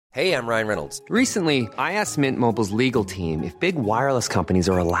Hey, I'm Ryan Reynolds. Recently, I asked Mint Mobile's legal team if big wireless companies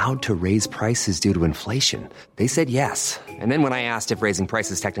are allowed to raise prices due to inflation. They said yes. And then when I asked if raising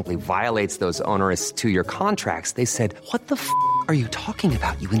prices technically violates those onerous two-year contracts, they said, "What the f*** are you talking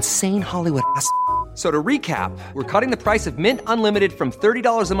about, you insane Hollywood ass?" So to recap, we're cutting the price of Mint Unlimited from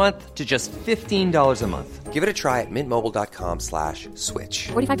 $30 a month to just $15 a month. Give it a try at mintmobile.com/switch.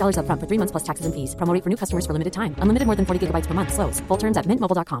 $45 up front for 3 months plus taxes and fees. Promo rate for new customers for limited time. Unlimited more than 40 gigabytes per month. Slows full terms at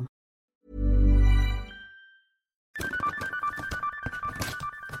mintmobile.com.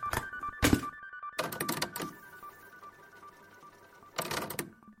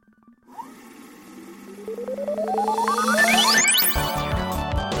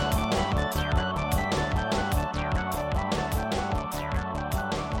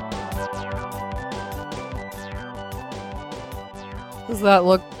 Does that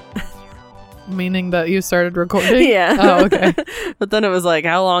look meaning that you started recording? Yeah. Oh, okay. But then it was like,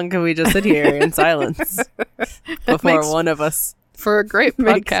 how long can we just sit here in silence before one of us For a great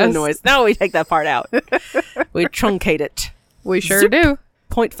makes a podcast. noise? No, we take that part out. We truncate it. We sure Zoop. do.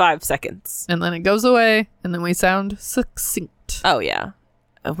 0.5 seconds. And then it goes away, and then we sound succinct. Oh, yeah.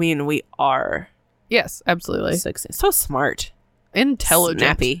 I mean, we are Yes, absolutely. so smart. Intelligent.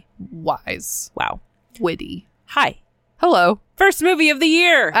 Snappy. Wise. Wow. Witty. Hi. Hello. First movie of the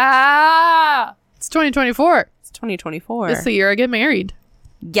year. Ah! It's 2024. It's 2024. It's the year I get married.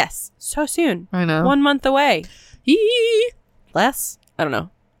 Yes. So soon. I know. 1 month away. Yee! Less? I don't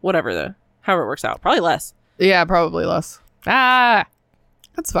know. Whatever however it works out. Probably less. Yeah, probably less. Ah!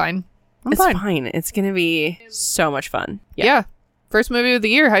 That's fine. I'm It's fine. fine. It's going to be so much fun. Yeah. First movie of the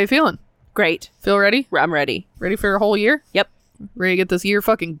year. How you feeling? Great. Feel ready? I'm ready. Ready for a whole year? Yep. Ready to get this year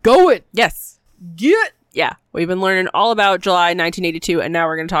fucking going? Yes. Get! Yeah. We've been learning all about July 1982, and now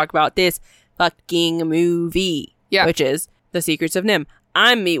we're going to talk about this fucking movie. Yeah. Which is The Secrets of NIMH.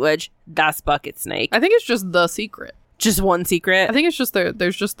 I'm Meatwedge. That's Bucket Snake. I think it's just the secret. Just one secret? I think it's just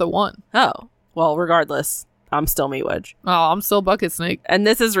there's just the one. Oh. Well, regardless, I'm still Meatwedge. Oh, I'm still Bucket Snake. And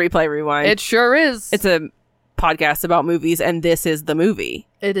this is Replay Rewind. It sure is. It's a podcast about movies, and this is the movie.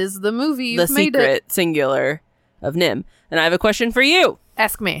 It is the movie. The You've made Secret, it. singular, of NIMH. And I have a question for you.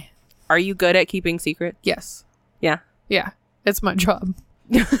 Ask me. Are you good at keeping secrets? Yes. Yeah. Yeah. It's my job.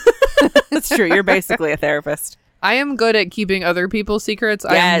 That's true. You're basically a therapist. I am good at keeping other people's secrets.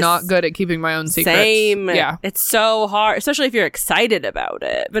 I Yes. am not good at keeping my own secrets. Same. Yeah. It's so hard, especially if you're excited about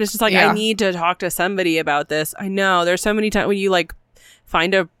it. But it's just like, Yeah. I need to talk to somebody about this. I know. There's so many times when you like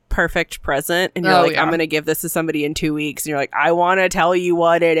find a perfect present and you're Oh, like, yeah. I'm going to give this to somebody in 2 weeks. And you're like, I want to tell you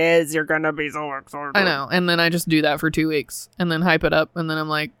what it is. You're going to be so excited. I know. And then I just do that for 2 weeks and then hype it up. And then I'm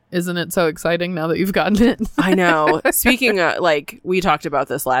like, isn't it so exciting now that you've gotten it? I know. Speaking of, like, we talked about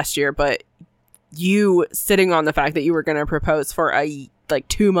this last year, but you sitting on the fact that you were going to propose for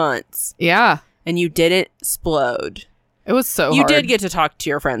 2 months Yeah. and you didn't explode. It was so You hard. did get to talk to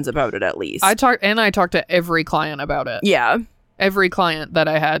your friends about it at least. I talked to every client about it. Yeah. Every client that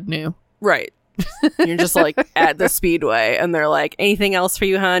I had knew. Right. You're just like at the speedway and they're like, anything else for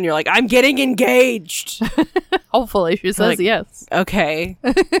you, hun? You're like, I'm getting engaged. Hopefully she says like- yes. Okay.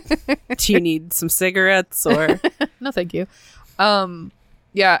 Do you need some cigarettes or? No, thank you.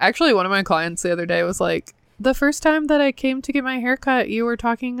 Yeah, actually one of my clients the other day was like, the first time that I came to get my haircut, you were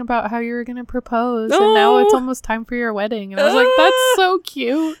talking about how you were going to propose and now it's Oh. almost time for your wedding. And I was like, that's so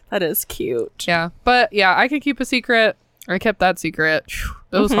cute. That is cute. Yeah. But yeah, I could keep a secret. I kept that secret.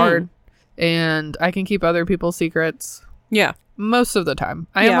 It was hard. And I can keep other people's secrets Yeah. most of the time.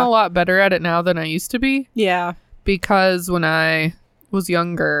 I am Yeah. a lot better at it now than I used to be Yeah. because when I was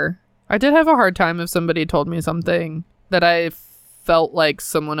younger, I did have a hard time if somebody told me something that I felt like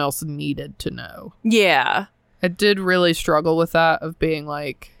someone else needed to know. Yeah. I did really struggle with that of being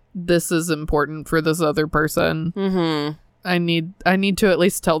like, this is important for this other person. Mm-hmm. I need to at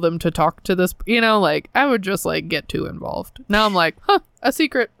least tell them to talk to this, like I would just like get too involved. Now I'm like, a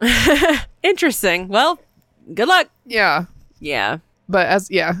secret. Interesting. Well, good luck. Yeah. Yeah. But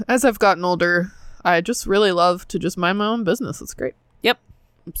as I've gotten older, I just really love to just mind my own business. It's great. Yep.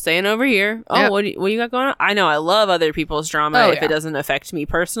 I'm staying over here. Oh, Yeah. what you got going on? I know. I love other people's drama Oh, if yeah. it doesn't affect me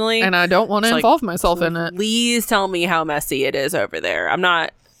personally. And I don't want to It's like, involve myself in it. Please tell me how messy it is over there. I'm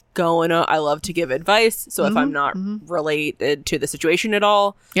not going I love to give advice. So if I'm not related to the situation at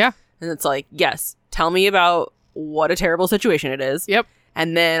all, Yeah. and it's like, yes, tell me about what a terrible situation it is. Yep.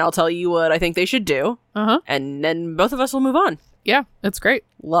 And then I'll tell you what I think they should do. Uh-huh. And then both of us will move on. Yeah. It's great.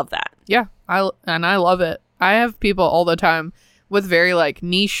 Love that. Yeah. I love it. I have people all the time with very like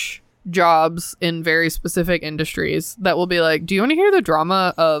niche jobs in very specific industries that will be like, do you want to hear the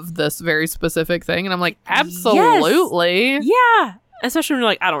drama of this very specific thing? And I'm like, absolutely. Yeah. Especially when you're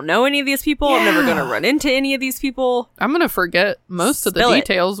like, I don't know any of these people. I'm never going to run into any of these people. I'm going to forget most of the Spill it.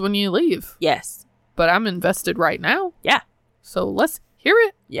 details when you leave. Yes. But I'm invested right now. Yeah. So let's hear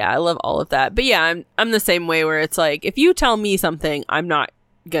it. Yeah, I love all of that. But yeah, I'm the same way where it's like, if you tell me something, I'm not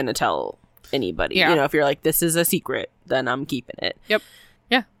going to tell anybody. Yeah. You know, if you're like, this is a secret, then I'm keeping it. Yep.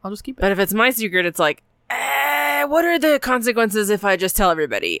 Yeah, I'll just keep it. But if it's my secret, it's like, what are the consequences if I just tell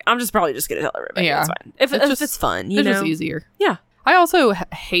everybody? I'm probably just going to tell everybody. Yeah. It's fine. If it's fun, you it's know? just easier. Yeah. I also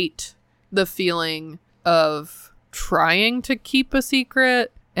hate the feeling of trying to keep a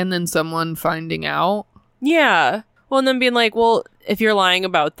secret and then someone finding out. Yeah. Well, and then being like, well, if you're lying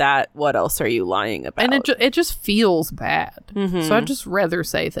about that, what else are you lying about? And it just feels bad. Mhm. So I'd just rather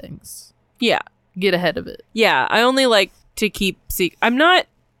say things. Yeah. Get ahead of it. Yeah. I only like to keep I'm not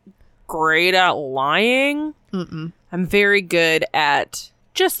great at lying. Mm-mm. I'm very good at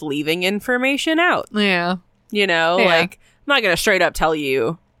just leaving information out. Yeah. You know, Yeah. like, I'm not going to straight up tell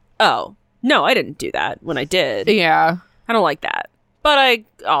you, oh, no, I didn't do that when I did. Yeah. I don't like that. But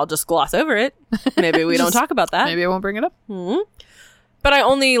I'll just gloss over it. Maybe we don't talk about that. Maybe I won't bring it up. Mhm. But I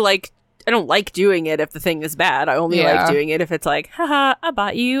don't like doing it if the thing is bad. I only like doing it if it's like, haha, I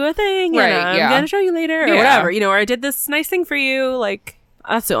bought you a thing. Right, And I'm yeah. going to show you later. Or Yeah. whatever. You know, or I did this nice thing for you. Like,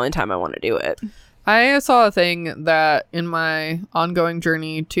 that's the only time I want to do it. I saw a thing that in my ongoing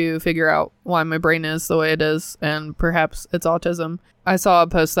journey to figure out why my brain is the way it is, and perhaps it's autism, I saw a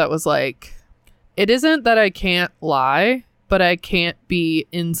post that was like, it isn't that I can't lie, but I can't be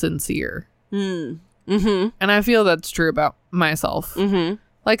insincere. Mm-hmm. And I feel that's true about myself. Mm-hmm.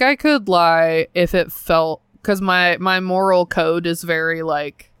 Like, I could lie if it felt, because my moral code is very,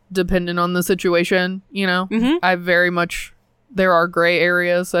 like, dependent on the situation, you know? Mm-hmm. I very much, there are gray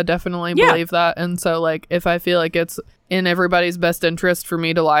areas. I definitely believe that. And so, like, if I feel like it's in everybody's best interest for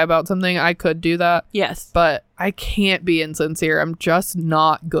me to lie about something, I could do that. Yes. But I can't be insincere. I'm just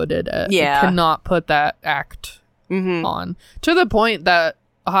not good at it. Yeah. I cannot put that act on. To the point that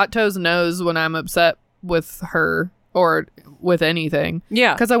Hot Toes knows when I'm upset with her or with anything.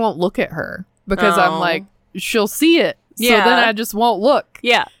 Yeah. Because I won't look at her. Because Oh. I'm like, she'll see it. Yeah. So then I just won't look.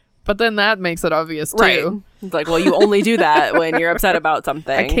 Yeah. But then that makes it obvious, too. Right. It's like, well, you only do that when you're upset about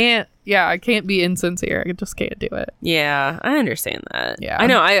something. I can't be insincere. I just can't do it. Yeah, I understand that. Yeah. I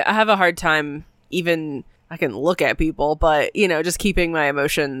know. I have a hard time even, I can look at people, but, you know, just keeping my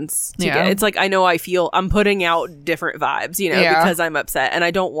emotions together. Yeah. It's like, I know I'm putting out different vibes, you know, Yeah. because I'm upset and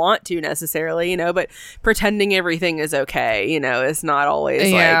I don't want to necessarily, you know, but pretending everything is okay, you know, is not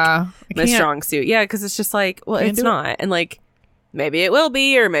always Yeah. like my strong suit. Yeah, because it's just like, well, it's not. And like, maybe it will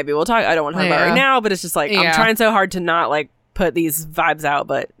be, or maybe we'll talk. I don't want to talk about it right now, but it's just like, I'm trying so hard to not like put these vibes out,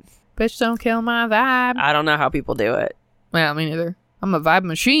 but Bitch, don't kill my vibe. I don't know how people do it. Well, me neither. I'm a vibe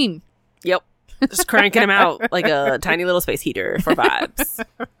machine. Yep. Just cranking them out like a tiny little space heater for vibes.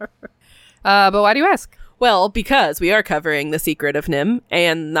 But why do you ask? Well, because we are covering The Secret of NIMH,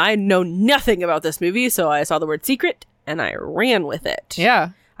 and I know nothing about this movie, so I saw the word secret, and I ran with it. Yeah.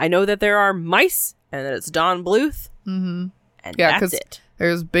 I know that there are mice, and that it's Don Bluth, and Yeah, that's it.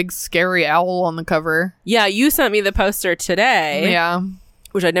 there's big scary owl on the cover. Yeah, you sent me the poster today, Yeah.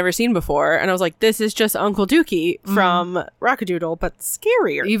 which I'd never seen before, and I was like, this is just Uncle Dookie from Rockadoodle, but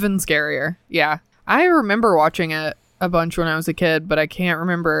scarier. Even scarier. Yeah. I remember watching it a bunch when I was a kid, but I can't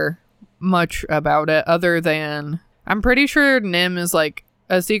remember much about it other than I'm pretty sure NIMH is like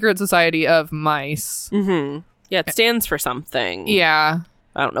a secret society of mice. Mm-hmm. Yeah, it stands for something. Yeah.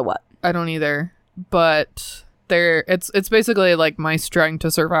 I don't know what. I don't either. But it's basically like mice trying to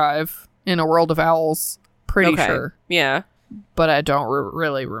survive in a world of owls. Pretty sure. Yeah. But I don't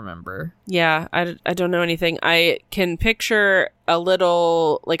really remember. Yeah, I don't know anything. I can picture a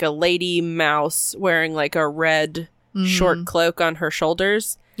little, like a lady mouse wearing like a red short cloak on her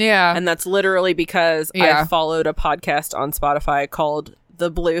shoulders. Yeah. And that's literally because Yeah. I followed a podcast on Spotify called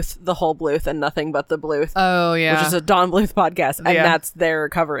The Bluth, The Whole Bluth, and Nothing But The Bluth. Oh, yeah. Which is a Don Bluth podcast. And Yeah. that's their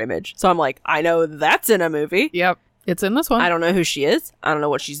cover image. So I'm like, I know that's in a movie. Yep. It's in this one. I don't know who she is. I don't know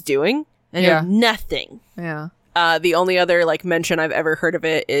what she's doing. I know Yeah. nothing. Yeah. The only other like mention I've ever heard of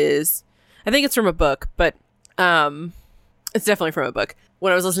it is, I think it's from a book, but it's definitely from a book.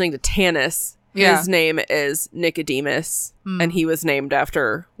 When I was listening to Tanis, his name is Nicodemus, and he was named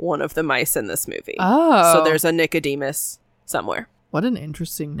after one of the mice in this movie. Oh. So there's a Nicodemus somewhere. What an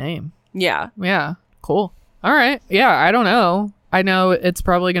interesting name. Yeah. Yeah. Cool. All right. Yeah. I don't know. I know it's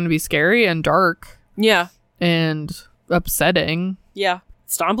probably going to be scary and dark Yeah. and upsetting. Yeah.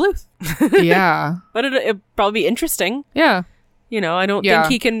 It's Don Bluth. Yeah. But it'd probably be interesting. Yeah. You know, I don't Yeah.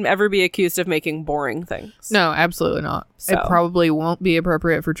 think he can ever be accused of making boring things. No, absolutely not. So. It probably won't be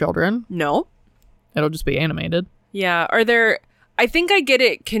appropriate for children. No? It'll just be animated. Yeah. Are there... I think I get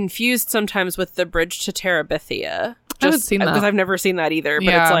it confused sometimes with The Bridge to Terabithia. I haven't seen that. Because I've never seen that either.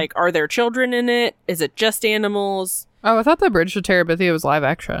 But it's like, are there children in it? Is it just animals? Oh, I thought The Bridge to Terabithia was live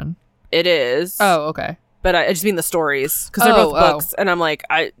action. It is. Oh, okay. But I just mean the stories. Because they're both books. And I'm like,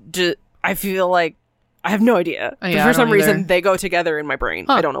 I feel like I have no idea. Yeah, for some reason, they go together in my brain.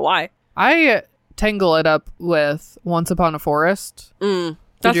 I don't know why. I tangle it up with Once Upon a Forest.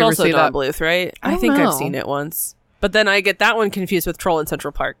 That's also Don Bluth, right? I think know. I've seen it once. But then I get that one confused with Troll in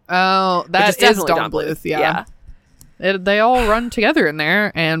Central Park. Oh, that is Don Bluth. Yeah. They all run together in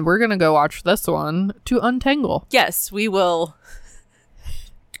there, and we're going to go watch this one to untangle. Yes, we will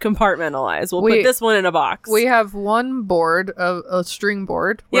compartmentalize. We'll put this one in a box. We have one board, a string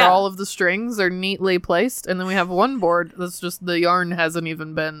board, where all of the strings are neatly placed, and then we have one board that's just the yarn hasn't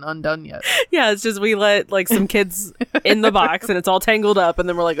even been undone yet. Yeah, it's just we let like some kids in the box, and it's all tangled up, and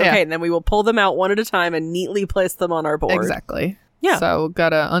then we're like, okay, and then we will pull them out one at a time and neatly place them on our board. Exactly. Yeah. So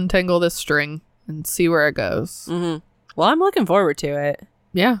gotta untangle this string and see where it goes. Mm-hmm. Well, I'm looking forward to it.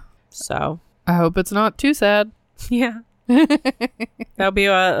 Yeah. So I hope it's not too sad. Yeah. That'll be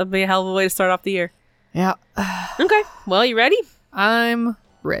a hell of a way to start off the year. Yeah. Okay. Well, you ready? I'm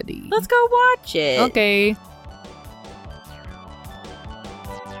ready. Let's go watch it. Okay.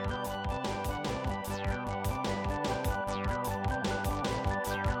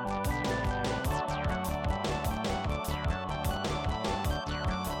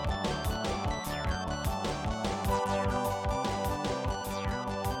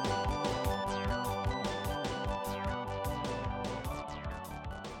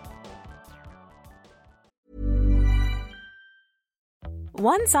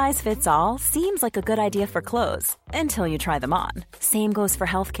 One size fits all seems like a good idea for clothes until you try them on. Same goes for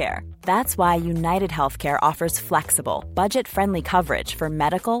healthcare. That's why United Healthcare offers flexible, budget-friendly coverage for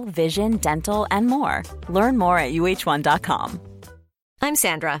medical, vision, dental, and more. Learn more at uh1.com. I'm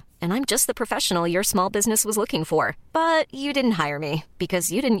Sandra, and I'm just the professional your small business was looking for. But you didn't hire me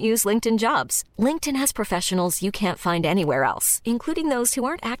because you didn't use LinkedIn Jobs. LinkedIn has professionals you can't find anywhere else, including those who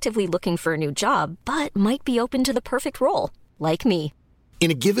aren't actively looking for a new job, but might be open to the perfect role, like me. In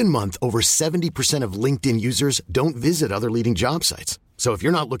a given month, over 70% of LinkedIn users don't visit other leading job sites. So if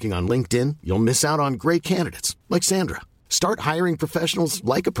you're not looking on LinkedIn, you'll miss out on great candidates like Sandra. Start hiring professionals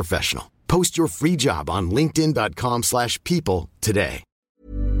like a professional. Post your free job on linkedin.com/people today.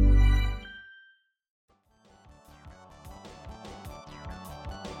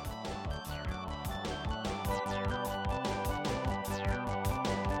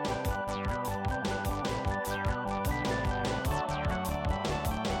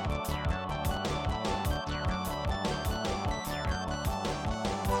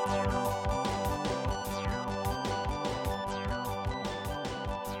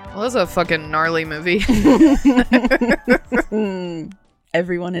 Well, that's a fucking gnarly movie.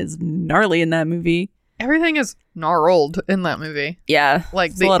 Everyone is gnarly in that movie. Everything is gnarled in that movie. Yeah.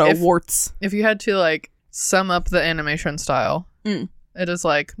 Like a lot of warts. If you had to like sum up the animation style, it is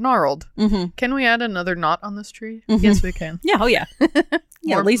like gnarled. Mm-hmm. Can we add another knot on this tree? Mm-hmm. Yes, we can. Yeah. Oh, yeah.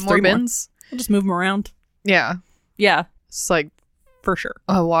 Yeah, at least more 3 bins. We'll just move them around. Yeah. Yeah. It's like for sure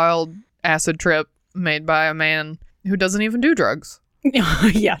a wild acid trip made by a man who doesn't even do drugs.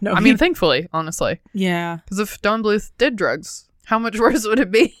 Yeah, no. I mean, thankfully, honestly. Yeah. Because if Don Bluth did drugs, how much worse would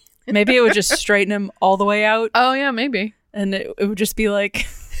it be? Maybe it would just straighten him all the way out. Oh, yeah, maybe. And it would just be like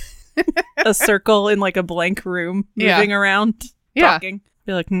a circle in like a blank room moving around, talking.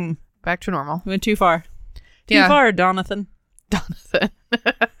 Be like, back to normal. Went too far. Too far, Donathan.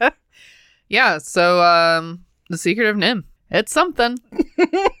 Yeah, so The Secret of NIMH. It's something.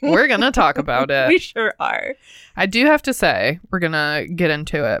 We're going to talk about it. We sure are. I do have to say, we're going to get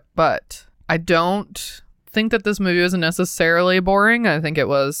into it, but I don't think that this movie was necessarily boring. I think it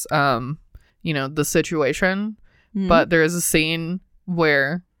was, the situation. Mm-hmm. But there is a scene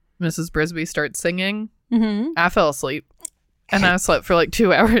where Mrs. Brisby starts singing. Mm-hmm. I fell asleep. And I slept for like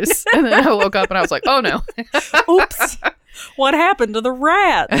 2 hours. And then I woke up and I was like, oh no. Oops. What happened to the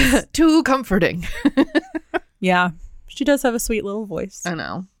rats? Too comforting. Yeah. She does have a sweet little voice. I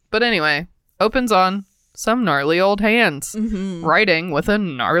know. But anyway, opens on some gnarly old hands writing with a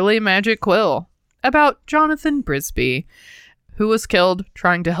gnarly magic quill about Jonathan Brisby, who was killed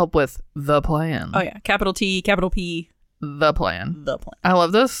trying to help with the plan. Oh, yeah. Capital T, capital P. The plan. The plan. I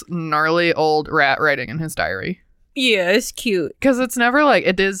love this gnarly old rat writing in his diary. Yeah, it's cute. Because it's never like,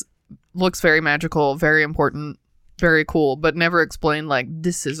 looks very magical, very important, very cool, but never explain like,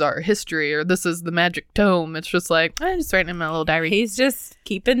 this is our history or this is the magic tome. It's just like, I'm just writing in my little diary. He's just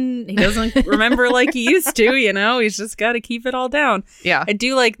he doesn't remember like he used to, He's just got to keep it all down. Yeah. I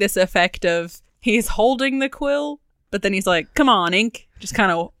do like this effect of he's holding the quill, but then he's like, come on, ink. Just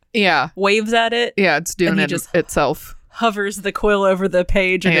kind of waves at it. Yeah, it's doing it just itself. Hovers the quill over the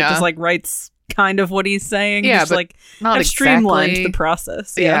page and it just like writes kind of what he's saying. Yeah, just but like not I've streamlined exactly. the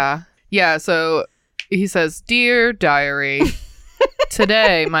process. Yeah, so he says, Dear Diary,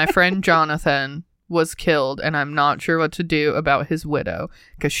 today my friend Jonathan was killed and I'm not sure what to do about his widow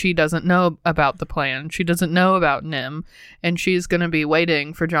because she doesn't know about the plan. She doesn't know about NIM and she's going to be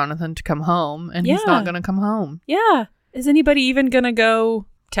waiting for Jonathan to come home and he's not going to come home. Yeah. Is anybody even going to go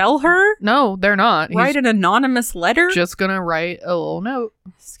tell her? No, they're not. Write an anonymous letter? Just going to write a little note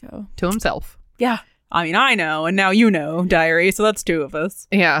to himself. Yeah. I mean, I know, and now you know, Diary, so that's 2 of us.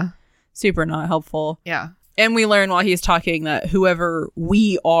 Yeah. Super not helpful. Yeah. And we learn while he's talking that whoever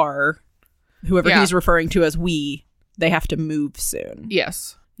we are, whoever he's referring to as we, they have to move soon.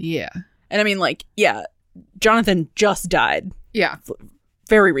 Yes. Yeah. And I mean, like, Jonathan just died. Yeah.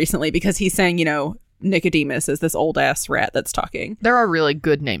 Very recently because he's saying, you know, Nicodemus is this old ass rat that's talking. There are really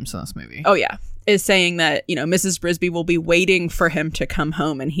good names in this movie. Oh, yeah. Is saying that, you know, Mrs. Brisby will be waiting for him to come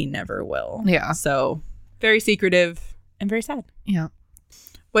home and he never will. Yeah. So very secretive and very sad. Yeah.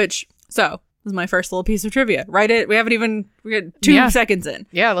 Which, this is my first little piece of trivia. Write it. We got 2 seconds in.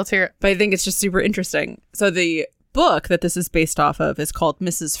 Yeah, let's hear it. But I think it's just super interesting. So the book that this is based off of is called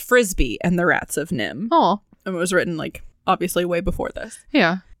Mrs. Frisby and the Rats of NIM. Oh. And it was written, like, obviously way before this.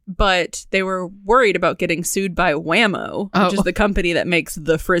 Yeah. But they were worried about getting sued by Whammo, which is the company that makes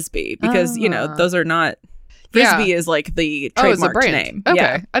the Frisbee. Because, you know, those are not... Frisbee is like the trademarked name. Okay.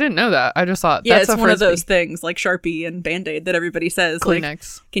 Yeah. I didn't know that. I just thought that's it's one of those things like Sharpie and Band-Aid that everybody says.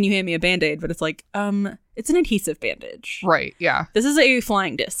 Kleenex. Like, can you hand me a Band-Aid? But it's like, it's an adhesive bandage. Right. Yeah. This is a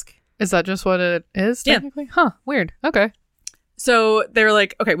flying disc. Is that just what it is? Technically? Yeah. Huh. Weird. Okay. So they're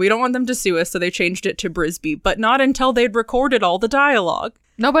like, okay, we don't want them to sue us. So they changed it to Brisby, but not until they'd recorded all the dialogue.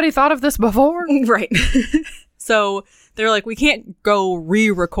 Nobody thought of this before? Right. So they're like, we can't go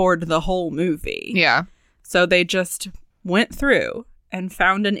re-record the whole movie. Yeah. So they just went through and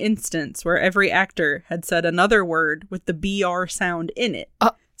found an instance where every actor had said another word with the BR sound in it,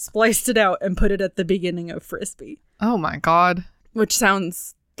 spliced it out, and put it at the beginning of Frisbee. Oh my God. Which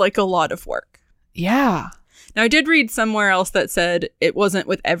sounds like a lot of work. Yeah. Now, I did read somewhere else that said it wasn't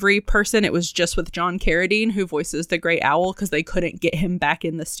with every person. It was just with John Carradine, who voices the Great Owl, because they couldn't get him back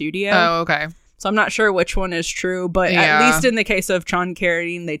in the studio. Oh, okay. So I'm not sure which one is true, but at least in the case of John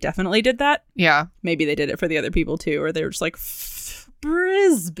Carradine, they definitely did that. Yeah. Maybe they did it for the other people too, or they were just like,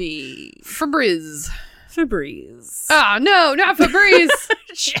 Brisby. Febreze. Oh, no, not Febreze.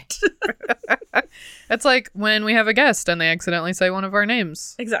 Shit. It's like when we have a guest and they accidentally say one of our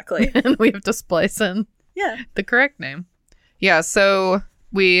names. Exactly. And we have to splice in the correct name. Yeah, so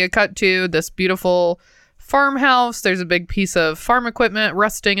we cut to this beautiful farmhouse. There's a big piece of farm equipment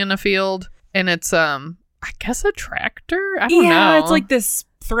rusting in a field. And it's, I guess a tractor? I don't know. Yeah, it's like this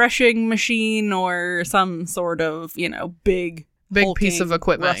threshing machine or some sort of, you know, big piece of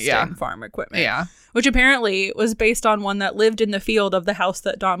equipment. Farm equipment. Yeah. Which apparently was based on one that lived in the field of the house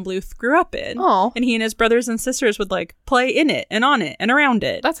that Don Bluth grew up in. Oh. And he and his brothers and sisters would, like, play in it and on it and around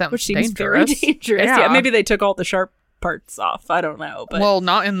it. That sounds Which seems dangerous. very dangerous. Yeah. Maybe they took all the sharp parts off. I don't know. But well,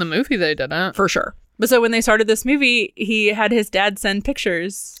 not in the movie they didn't. For sure. But so when they started this movie, he had his dad send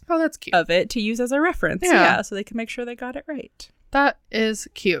pictures that's cute. of it to use as a reference. Yeah, so they could make sure they got it right. That is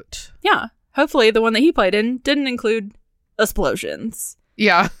cute. Yeah. Hopefully the one that he played in didn't include explosions.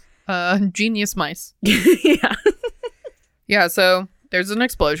 Yeah. Genius mice. Yeah. Yeah, so there's an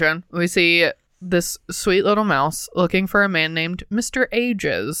explosion. We see this sweet little mouse looking for a man named Mr.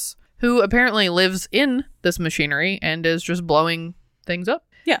 Ages, who apparently lives in this machinery and is just blowing things up.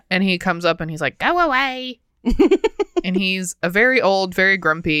 Yeah. And he comes up and he's like, go away. And he's a very old, very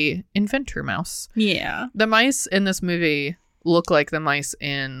grumpy inventor mouse. Yeah. The mice in this movie look like the mice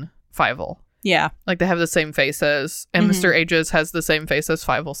in Fievel. Yeah. Like they have the same faces. And Mr. Ages has the same face as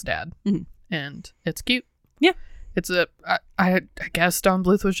Fievel's dad. And it's cute. Yeah. It's I guess Don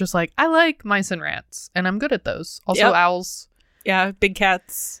Bluth was just like, I like mice and rats. And I'm good at those. Also owls. Yeah. Big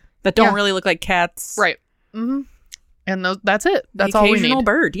cats that don't really look like cats. Right. Mm-hmm. And that's it. That's all we need. Occasional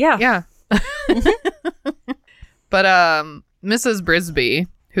bird. Yeah. Yeah. But Mrs. Brisby,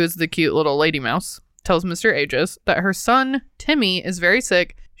 who's the cute little lady mouse, tells Mr. Ages that her son Timmy is very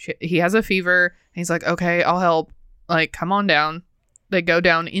sick. He has a fever. And he's like, okay, I'll help. Like, come on down. They go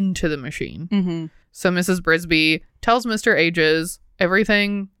down into the machine. Mm-hmm. So Mrs. Brisby tells Mr. Ages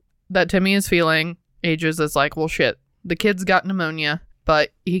everything that Timmy is feeling. Ages is like, well, shit. The kid's got pneumonia,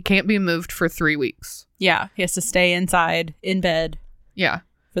 but he can't be moved for 3 weeks. Yeah. He has to stay inside, in bed. Yeah.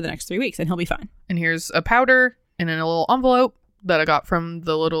 For the next 3 weeks, and he'll be fine. And here's a powder in a little envelope that I got from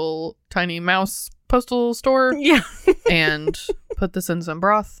the little tiny mouse postal store. Yeah. And put this in some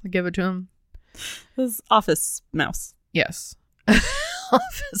broth. Give it to him. His office mouse. Yes.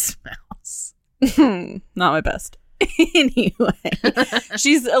 Office mouse. Not my best. Anyway,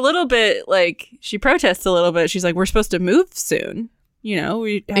 she's a little bit like, she protests a little bit. She's like, we're supposed to move soon.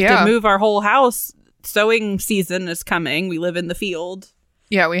 We have to move our whole house. Sowing season is coming. We live in the field.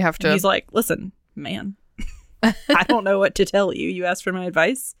 Yeah, we have to. And he's like, listen, man, I don't know what to tell you. You asked for my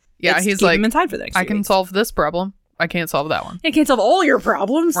advice. Yeah, Let's he's keep like, him inside for the next I few can weeks. solve this problem. I can't solve that one. I can't solve all your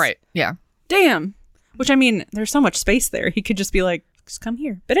problems. Right. Yeah. Damn. Which, I mean, there's so much space there. He could just be like, just come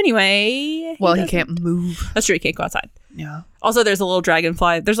here. But anyway. He can't move. That's true. He can't go outside. Yeah. Also, there's a little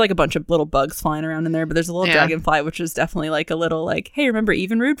dragonfly. There's like a bunch of little bugs flying around in there, but there's a little dragonfly, which is definitely like a little like, hey, remember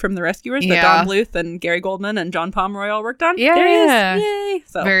Evenrude from The Rescuers that Don Bluth and Gary Goldman and John Pomeroy all worked on? Yeah. There he is. Yay.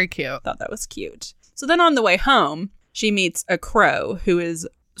 So, very cute. Thought that was cute. So then on the way home, she meets a crow who is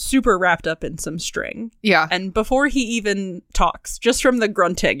super wrapped up in some string. Yeah. And before he even talks, just from the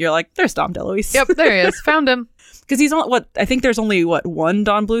grunting, you're like, there's Dom DeLuise. Yep, there he is. Found him. Because he's on, I think there's only, one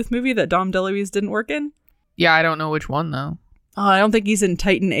Don Bluth movie that Dom DeLuise didn't work in? Yeah, I don't know which one, though. I don't think he's in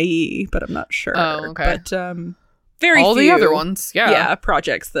Titan AE, but I'm not sure. Oh, okay. But very all few, the other ones, yeah,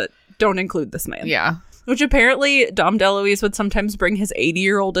 projects that don't include this man. Yeah. Which apparently Dom DeLuise would sometimes bring his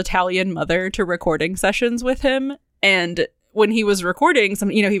 80-year-old Italian mother to recording sessions with him. And when he was recording,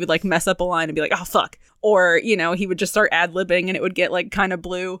 he would like mess up a line and be like, oh, fuck. Or, he would just start ad-libbing and it would get like kind of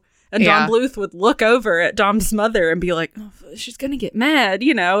blue. And Don Bluth would look over at Dom's mother and be like, oh, she's going to get mad,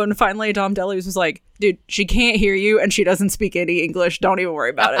 And finally, Dom DeLuise was like, dude, she can't hear you and she doesn't speak any English. Don't even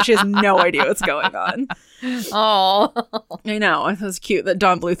worry about it. She has no idea what's going on. Oh, I know. It was cute that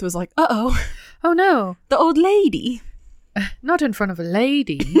Don Bluth was like, uh-oh. Oh, no. The old lady. Not in front of a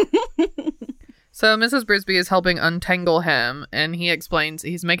lady. So Mrs. Brisby is helping untangle him, and he explains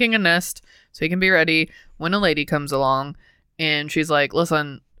he's making a nest so he can be ready when a lady comes along. And she's like,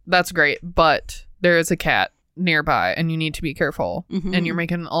 listen, that's great, but there is a cat nearby and you need to be careful. Mm-hmm. And you're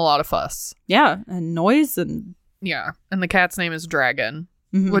making a lot of fuss. Yeah, and noise and... Yeah, and the cat's name is Dragon,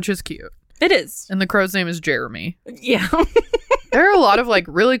 which is cute. It is. And the crow's name is Jeremy. Yeah. There are a lot of like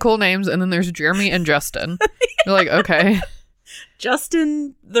really cool names, and then there's Jeremy and Justin. You're like, okay.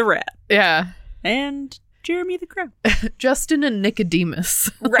 Justin the rat. Yeah. And Jeremy the crow. Justin and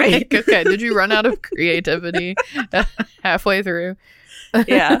Nicodemus. Right. Like, okay, did you run out of creativity halfway through?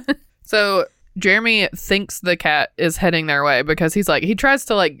 Yeah. So Jeremy thinks the cat is heading their way because he's like, he tries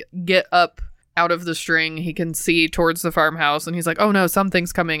to like get up out of the string. He can see towards the farmhouse and he's like, oh no,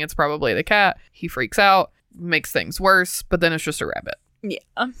 something's coming. It's probably the cat. He freaks out, makes things worse, but then it's just a rabbit.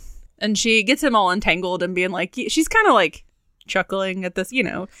 Yeah. And she gets him all entangled and being like, she's kind of like chuckling at this,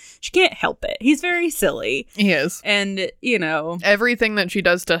 she can't help it. He's very silly. He is. And, everything that she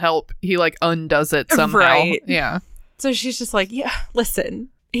does to help, he like undoes it somehow. Right. Yeah. So she's just like, yeah, listen,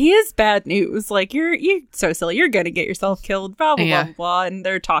 he is bad news. Like, you're so silly. You're going to get yourself killed, blah, blah, blah, blah. And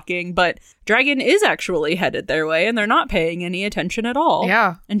they're talking, but Dragon is actually headed their way and they're not paying any attention at all.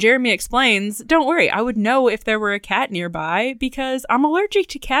 Yeah. And Jeremy explains, don't worry, I would know if there were a cat nearby because I'm allergic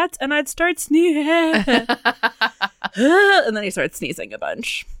to cats and I'd start sneezing. And then he starts sneezing a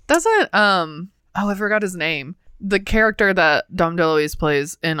bunch. Doesn't, I forgot his name. The character that Dom DeLuise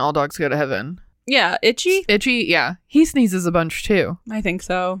plays in All Dogs Go to Heaven. Yeah, Itchy? Itchy, yeah. He sneezes a bunch too. I think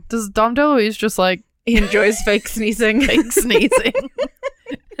so. Does Dom DeLuise just like... He enjoys fake sneezing. Fake sneezing.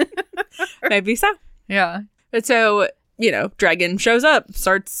 Maybe so. Yeah. But so, Dragon shows up,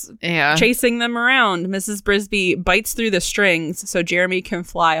 starts chasing them around. Mrs. Brisby bites through the strings so Jeremy can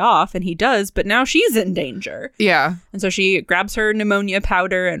fly off, and he does, but now she's in danger. Yeah. And so she grabs her pneumonia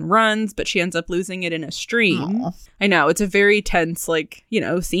powder and runs, but she ends up losing it in a stream. Aww. I know, it's a very tense,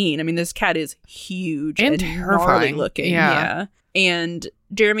 scene. I mean, this cat is huge and terrifying gnarly looking. Yeah. And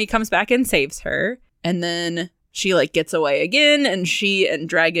Jeremy comes back and saves her, and then she gets away again, and she and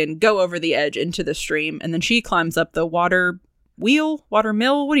Dragon go over the edge into the stream, and then she climbs up the water mill. What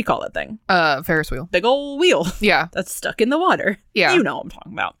do you call that thing? Ferris wheel. Big old wheel. Yeah. That's stuck in the water. Yeah. You know what I'm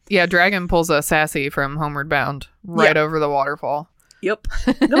talking about. Yeah, Dragon pulls a Sassy from Homeward Bound right over the waterfall. Yep.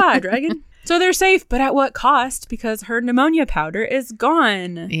 Goodbye, Dragon. So they're safe, but at what cost? Because her pneumonia powder is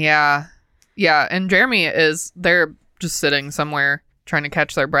gone. Yeah. Yeah, and Jeremy they're just sitting somewhere trying to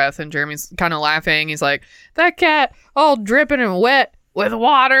catch their breath, and Jeremy's kind of laughing. He's like, that cat all dripping and wet with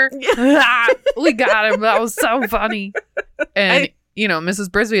water. We got him. That was so funny. And Mrs.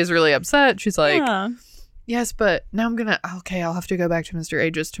 Brisby is really upset. She's like, yes, but now I'll have to go back to Mr.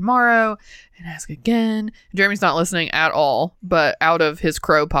 Aegis tomorrow and ask again. Jeremy's not listening at all, but out of his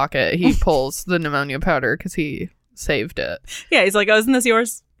crow pocket he pulls the pneumonia powder because he saved it. Yeah, he's like, oh, isn't this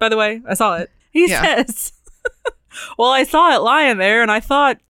yours, by the way? I saw it. He says, well, I saw it lying there and I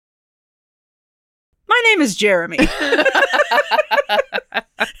thought, my name is Jeremy.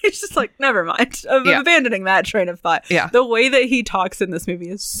 He's just like, never mind. I'm abandoning that train of thought. Yeah. The way that he talks in this movie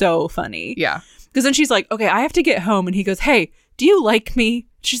is so funny. Yeah. Because then she's like, okay, I have to get home. And he goes, hey, do you like me?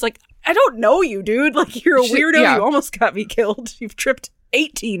 She's like, I don't know you, dude. Like, you're a weirdo. You almost got me killed. You've tripped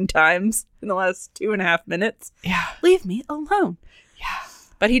 18 times in the last 2.5 minutes. Yeah. Leave me alone. Yeah.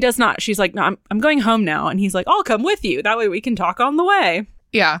 But he does not. She's like, no, I'm going home now. And he's like, I'll come with you. That way we can talk on the way.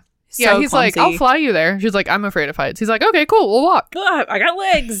 Yeah. So he's clumsy. like, I'll fly you there. She's like, I'm afraid of heights. He's like, okay, cool, we'll walk. I got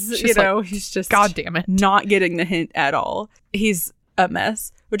legs. She's like, he's just God damn it. Not getting the hint at all. He's a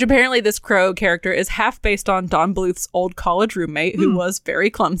mess. Which apparently this Crow character is half based on Don Bluth's old college roommate who was very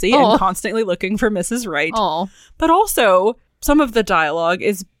clumsy and constantly looking for Mrs. Right. But also some of the dialogue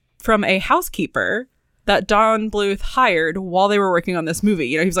is from a housekeeper that Don Bluth hired while they were working on this movie.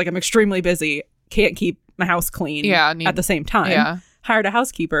 He was like, I'm extremely busy, can't keep my house clean at the same time. Yeah. Hired a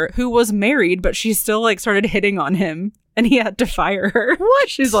housekeeper who was married, but she still like started hitting on him and he had to fire her. What?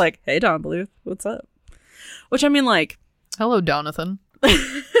 She's like, hey, Don Bluth, what's up? Which I mean, like, hello, Donathan.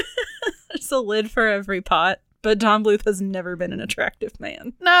 There's a lid for every pot, but Don Bluth has never been an attractive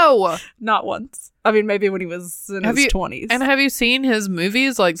man. No. Not once. I mean, maybe when he was in his 20s. And have you seen his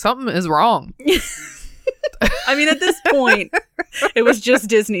movies? Like, something is wrong. I mean, at this point, it was just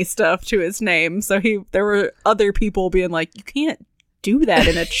Disney stuff to his name. So there were other people being like, you can't do that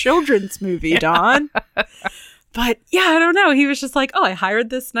in a children's movie, Don. But yeah, I don't know. He was just like, oh, I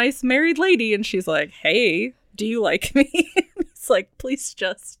hired this nice married lady. And she's like, hey, do you like me? It's like, please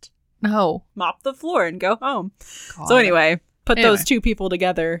just mop the floor and go home. God. So anyway, put those two people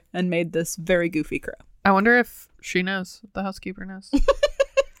together and made this very goofy Crow. I wonder if she knows, the housekeeper knows.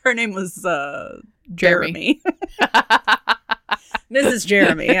 Her name was Jeremy. Mrs.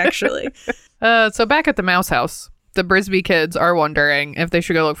 Jeremy, actually. So back at the mouse house, the Brisby kids are wondering if they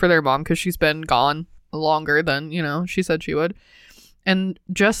should go look for their mom because she's been gone longer than, she said she would. And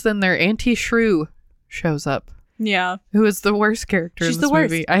just then their Auntie Shrew shows up. Yeah. Who is the worst character She's in this the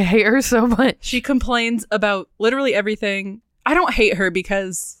worst. movie. I hate her so much. She complains about literally everything. I don't hate her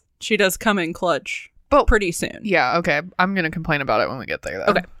because she does come in clutch pretty soon. Yeah, okay. I'm going to complain about it when we get there,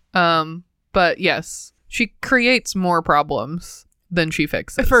 though. Okay. But yes, she creates more problems than she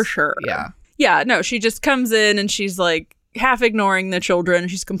fixes. For sure. Yeah. Yeah, no, she just comes in and she's like half ignoring the children.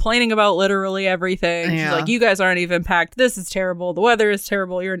 She's complaining about literally everything. Yeah. She's like, you guys aren't even packed. This is terrible. The weather is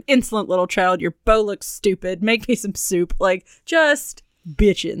terrible. You're an insolent little child. Your bow looks stupid. Make me some soup. Like, just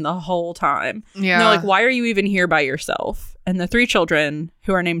bitching the whole time. Yeah. And they're like, why are you even here by yourself? And the three children,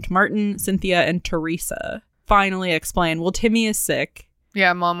 who are named Martin, Cynthia, and Teresa, finally explain, well, Timmy is sick.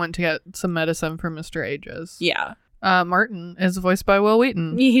 Yeah, Mom went to get some medicine for Mr. Ages. Yeah. Martin is voiced by Will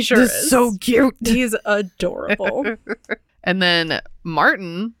Wheaton. He sure is. So cute. He's adorable. And then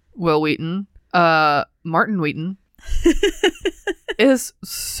Martin Wheaton, is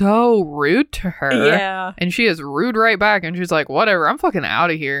so rude to her. Yeah. And she is rude right back. And she's like, whatever, I'm fucking out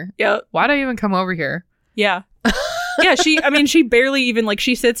of here. Yep. Why'd I even come over here? Yeah. Yeah, she barely even, like,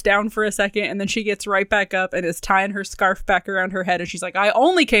 she sits down for a second and then she gets right back up and is tying her scarf back around her head. And she's like, I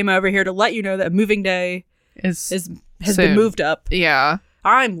only came over here to let you know that moving day has been moved up. Yeah.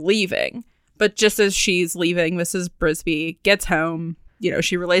 I'm leaving. But just as she's leaving, Mrs. Brisby gets home.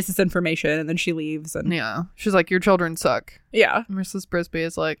 She relays this information and then she leaves. And yeah. She's like, your children suck. Yeah. Mrs. Brisby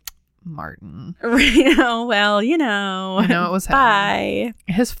is like, Martin. Well, I know it was bye.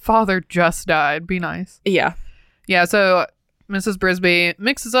 His father just died. Be nice. Yeah. Yeah, so Mrs. Brisby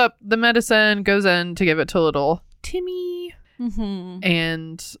mixes up the medicine, goes in to give it to little Timmy,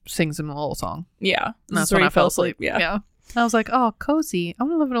 and sings him a little song. Yeah. And that's when I fell asleep. Yeah. I was like, oh, cozy. I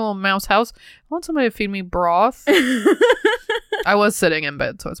want to live in a little mouse house. I want somebody to feed me broth. I was sitting in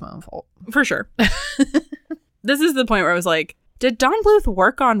bed, so it's my own fault. For sure. This is the point where I was like, did Don Bluth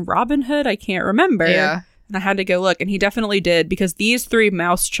work on Robin Hood? I can't remember. Yeah. And I had to go look, and he definitely did, because these three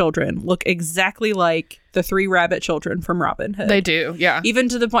mouse children look exactly like the three rabbit children from Robin Hood. They do, yeah. Even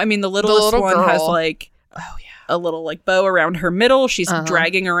to the point, the littlest one girl has like, a little like bow around her middle. She's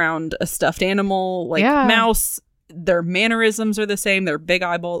dragging around a stuffed animal, mouse. Their mannerisms are the same. They're big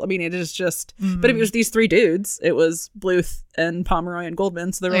eyeball. It is just, but it was these three dudes. It was Bluth and Pomeroy and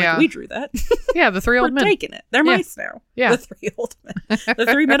Goldman. So they were like, we drew that. Yeah, the three old men. We're taking it. They're mice now. Yeah. The three old men. The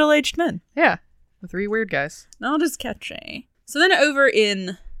three middle-aged men. Yeah. The three weird guys. Not as catchy. So then over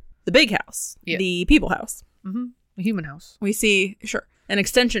in the big house, the people house. Mm-hmm. The human house. We see, an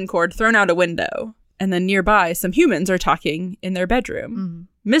extension cord thrown out a window. And then nearby, some humans are talking in their bedroom.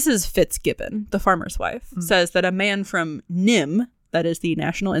 Mrs. Fitzgibbon, the farmer's wife, says that a man from NIMH, that is the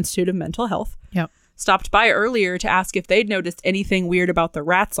National Institute of Mental Health, Yep. stopped by earlier to ask if they'd noticed anything weird about the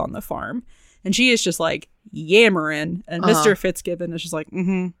rats on the farm. And she is just like yammering. And Mr. Fitzgibbon is just like,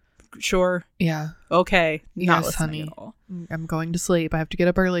 sure. Yeah. Okay. Not Yes, listening honey. at all. I'm going to sleep. I have to get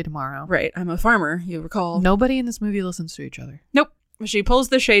up early tomorrow. Right. I'm a farmer, you recall. Nobody in this movie listens to each other. Nope. She pulls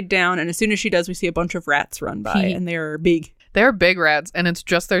the shade down, and as soon as she does, we see a bunch of rats run by, and they're big. They're big rats, and it's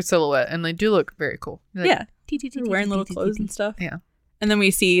just their silhouette, and they do look very cool. They're like, They're wearing little clothes and stuff. Yeah. And then we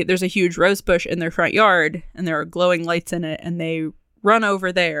see there's a huge rose bush in their front yard, and there are glowing lights in it, and they run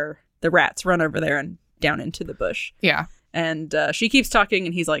over there. The rats run over there and down into the bush. Yeah. And she keeps talking,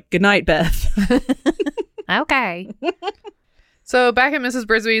 and he's like, "Good night, Beth." Okay. So back at Mrs.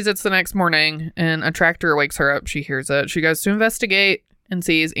 Brisby's, it's the next morning, and a tractor wakes her up. She hears it. She goes to investigate and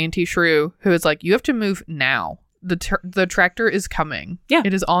sees Auntie Shrew, who is like, "You have to move now. The tractor is coming. Yeah.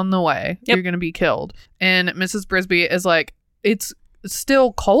 It is on the way. Yep. You're going to be killed." And Mrs. Brisby is like, "It's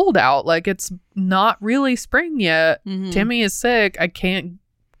still cold out. Like, it's not really spring yet. Mhm. Timmy is sick. I can't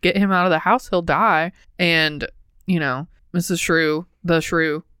get him out of the house. He'll die." And, Mrs. Shrew,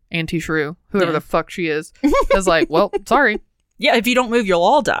 Auntie Shrew, whoever the fuck she is like, "Well, sorry." Yeah, if you don't move, you'll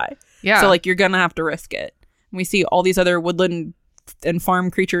all die. Yeah. So, like, you're going to have to risk it. And we see all these other woodland and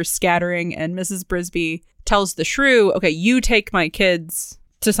farm creatures scattering, and Mrs. Brisby tells the shrew, "Okay, you take my kids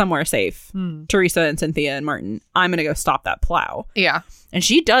to somewhere safe. Teresa and Cynthia and Martin. I'm going to go stop that plow." Yeah. And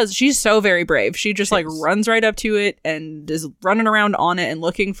she does. She's so very brave. She just, runs right up to it and is running around on it and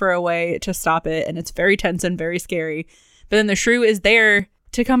looking for a way to stop it. And it's very tense and very scary. But then the shrew is there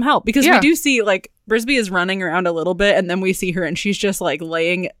to come help, because we do see, like, Brisby is running around a little bit, and then we see her, and she's just, like,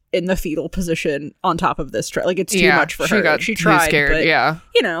 laying in the fetal position on top of this like, it's too much for her. She tried, scared.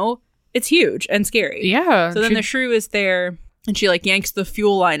 but, it's huge and scary. Yeah. So then the shrew is there, and she, like, yanks the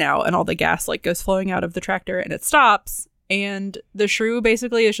fuel line out, and all the gas, like, goes flowing out of the tractor, and it stops, and the shrew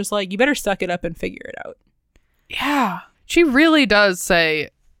basically is just like, "You better suck it up and figure it out." Yeah. She really does say,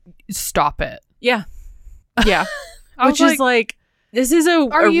 "Stop it." Yeah. Yeah. Which is like, this is a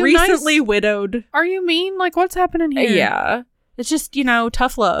recently nice? widowed. Are you mean? Like, what's happening here? Yeah. It's just,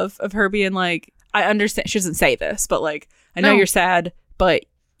 tough love of her being like, "I understand." She doesn't say this, but like, "I know you're sad, but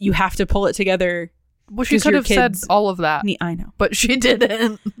you have to pull it together." Well, she could have said all of that. I know. But she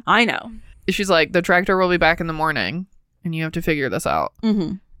didn't. I know. She's like, "The tractor will be back in the morning, and you have to figure this out."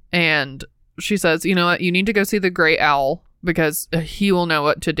 Mm-hmm. And she says, "You know what? You need to go see the great owl, because he will know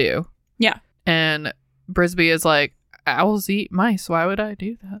what to do." Yeah. And Brisby is like, "Owls eat mice. Why would I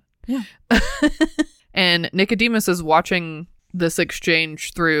do that?" Yeah. And Nicodemus is watching this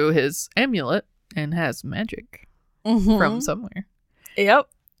exchange through his amulet and has magic from somewhere. Yep.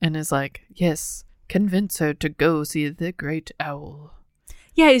 And is like, "Yes, convince her to go see the great owl."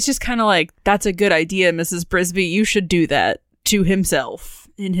 Yeah, he's just kind of like, "That's a good idea, Mrs. Brisby. You should do that," to himself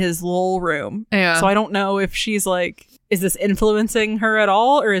in his little room. Yeah. So I don't know if she's like, is this influencing her at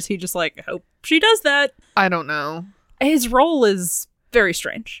all? Or is he just like, "Hope she does that"? I don't know. His role is very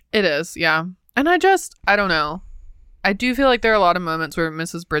strange. It is, yeah. And I don't know. I do feel like there are a lot of moments where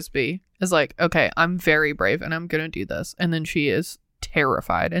Mrs. Brisby is like, "Okay, I'm very brave and I'm going to do this." And then she is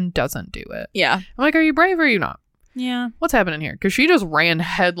terrified and doesn't do it. Yeah. I'm like, "Are you brave or are you not? Yeah. What's happening here?" Because she just ran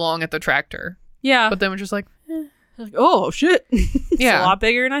headlong at the tractor. Yeah. But then was just like, like, "Oh, shit." It's Yeah. a lot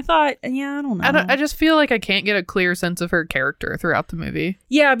bigger than I thought. And yeah, I don't know. I just feel like I can't get a clear sense of her character throughout the movie.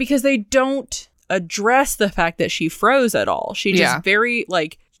 Yeah, because they don't address the fact that she froze at all. She just very,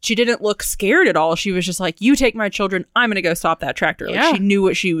 like, she didn't look scared at all. She was just like, "You take my children. I'm going to go stop that tractor." Like, Yeah. she knew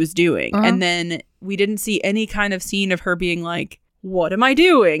what she was doing. Uh-huh. And then we didn't see any kind of scene of her being like, "What am I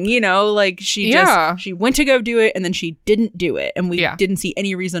doing?" Like, she she went to go do it, and then she didn't do it. And we didn't see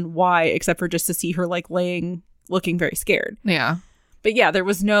any reason why, except for just to see her, like, looking very scared. Yeah. But yeah, there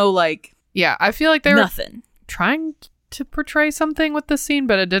was no, like, Yeah, I feel like they were nothing. trying to portray something with this scene,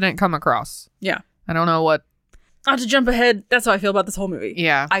 but it didn't come across. Yeah. I don't know what. Not to jump ahead, that's how I feel about this whole movie.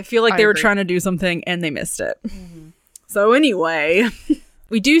 Yeah. I feel like they were agree. trying to do something and they missed it. So anyway,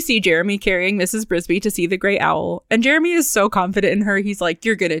 we do see Jeremy carrying Mrs. Brisby to see the great owl. And Jeremy is so confident in her. He's like,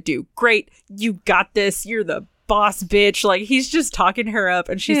 "You're going to do great. You got this. You're the boss, bitch." Like, he's just talking her up.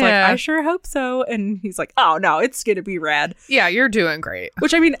 And she's like, "I sure hope so." And he's like, "Oh, no, it's going to be rad." Yeah, you're doing great.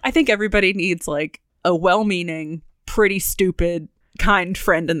 Which, I mean, I think everybody needs, like, a well-meaning, pretty stupid, kind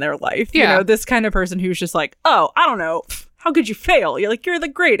friend in their life. Yeah. This kind of person who's just like, "Oh, I don't know. How could you fail? You're like, you're the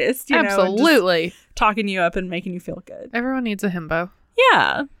greatest." Absolutely. And just talking you up and making you feel good. Everyone needs a himbo.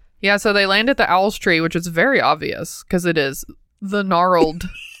 Yeah. Yeah, so they land at the owl's tree, which is very obvious because it is the gnarled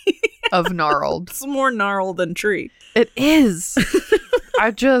of gnarled. It's more gnarled than tree. It is.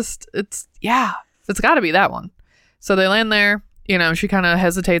 It's got to be that one. So they land there. you know, she kind of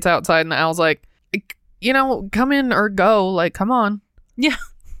hesitates outside, and the owl's like, you know, come in or go. Like, come on. Yeah.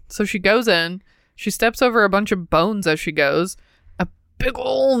 So she goes in. She steps over a bunch of bones as she goes. A big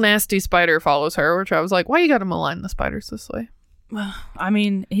old nasty spider follows her, which I was like, why you gotta malign the spiders this way? Well, I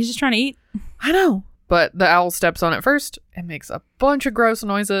mean, he's just trying to eat. I know. But the owl steps on it first and makes a bunch of gross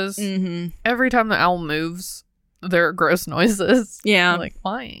noises. Every time the owl moves, there are gross noises. Yeah. I'm like,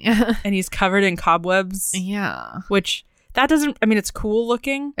 why? And he's covered in cobwebs. Yeah. Which, that doesn't, I mean, it's cool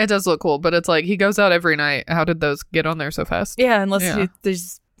looking. It does look cool, but it's like, he goes out every night. How did those get on there so fast? Yeah, unless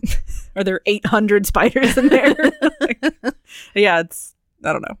there's, are there 800 spiders in there? Yeah, it's,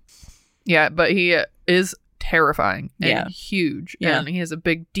 I don't know. Yeah, but he is terrifying and huge. Yeah. And he has a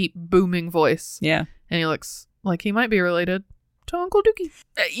big, deep, booming voice. Yeah. And he looks like he might be related to Uncle Dookie.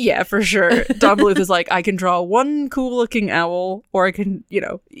 Yeah, for sure. Don Bluth is like, I can draw one cool looking owl, or I can, you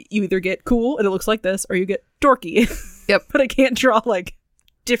know, you either get cool and it looks like this, or you get dorky. Yep. But I can't draw like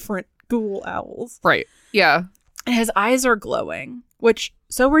different cool owls. Right. Yeah. And his eyes are glowing, which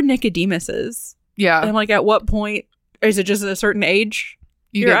so were Nicodemus's. Yeah. And I'm like, at what point is it just at a certain age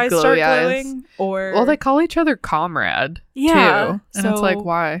You your get eyes start glowy eyes. glowing? Or Well, they call each other comrade. Yeah, Too. And so- it's like,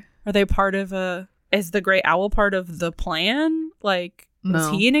 why? are they part of a? Is the gray owl part of the plan? Like, was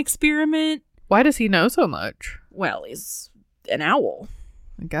No. he an experiment? Why does he know so much? Well, he's an owl.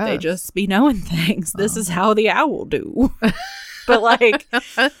 I guess. They just be knowing things. This is how the owl do. But like,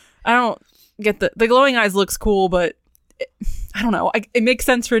 I don't get the glowing eyes looks cool, but I don't know. It makes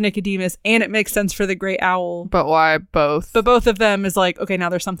sense for Nicodemus and it makes sense for the gray owl. But why both? But both of them is like, okay, now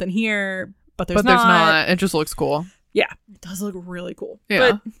there's something here, but there's there's not. It just looks cool. Yeah, it does look really cool.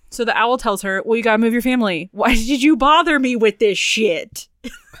 Yeah. But so the owl tells her, well, you gotta move your family. Why did you bother me with this shit?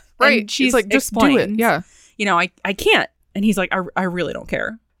 Right. And she's She's like, just do it. explains, Yeah. You know, I can't. And he's like, I really don't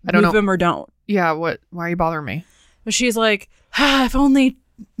care. I don't move know. him or don't. Yeah. What? Why are you bothering me? But she's like, if only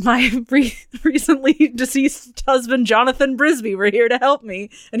my recently deceased husband, Jonathan Brisby, were here to help me.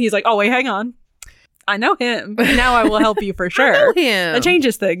 And he's like, oh, wait, hang on. I know him. Now I will help you for sure. I know him. That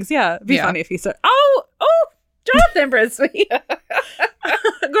changes things. Yeah. It'd be Yeah. funny if he said, oh, Jonathan Brisby. Girl,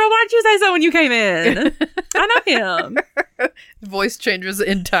 why didn't you say so when you came in? I know him. Voice changes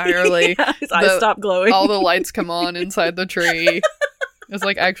entirely. Yeah, his eyes stop glowing. All the lights come on inside the tree. It's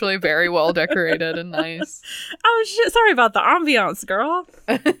like actually very well decorated and nice. Oh, shit. Sorry about the ambiance, girl.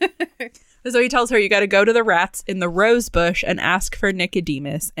 So he tells her, you got to go to the rats in the rose bush and ask for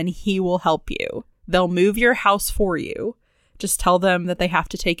Nicodemus, and he will help you. They'll move your house for you. Just tell them that they have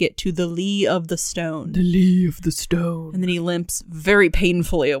to take it to the lee of the stone. The lee of the stone. And then he limps very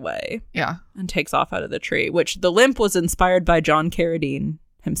painfully away Yeah. and takes off out of the tree, which the limp was inspired by John Carradine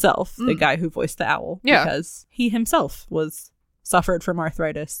himself, the guy who voiced the owl. Yeah. Because he himself suffered from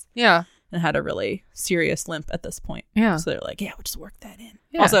arthritis Yeah. and had a really serious limp at this point. Yeah. So they're like, yeah, we'll just work that in.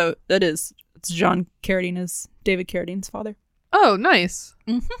 Yeah. Also, it's John Carradine is David Carradine's father. Oh, nice.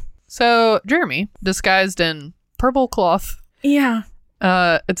 Mm-hmm. So Jeremy, disguised in purple cloth. Yeah.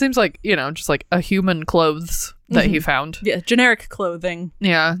 It seems like, you know, just like a human clothes that he found. Yeah, generic clothing.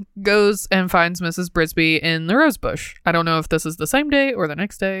 Yeah. Goes and finds Mrs. Brisby in the rose bush. I don't know if this is the same day or the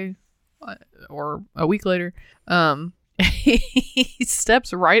next day or a week later. He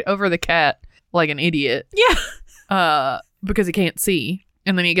steps right over the cat like an idiot. Yeah. Because he can't see.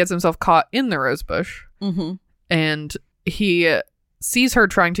 And then he gets himself caught in the rose bush. Mm-hmm. And he sees her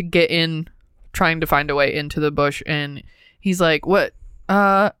trying to find a way into the bush, and he's like, what,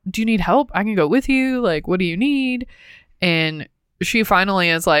 do you need help? I can go with you. Like, what do you need? And she finally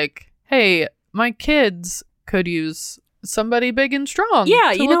is like, hey, my kids could use somebody big and strong.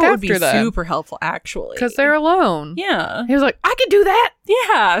 Yeah, to you know look it would be after them, super helpful, actually. because they're alone. Yeah. He was like, I can do that.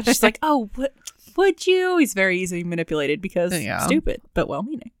 Yeah. She's like, oh, what would you? He's very easily manipulated because Yeah. stupid, but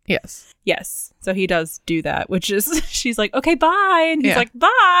well-meaning. Yes. Yes. So he does do that, which is, she's like, okay, bye. And he's Yeah. like,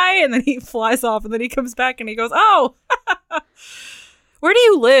 bye. And then he flies off and then he comes back and he goes, oh, where do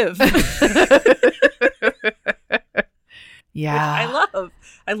you live? Yeah.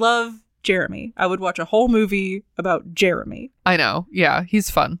 I love Jeremy. I would watch a whole movie about Jeremy. I know. Yeah. He's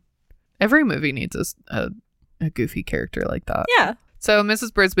fun. Every movie needs a goofy character like that. Yeah. So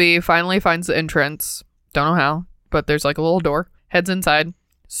Mrs. Brisby finally finds the entrance. Don't know how, but there's like a little door. Heads inside.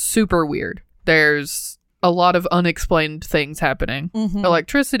 Super weird. There's a lot of unexplained things happening. Mhm.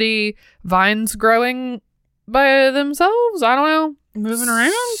 Electricity, vines growing by themselves. I don't know. Moving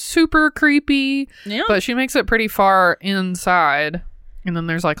around. Super creepy. Yeah. But she makes it pretty far inside. And then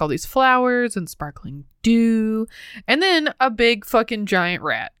there's like all these flowers and sparkling dew. And then a big fucking giant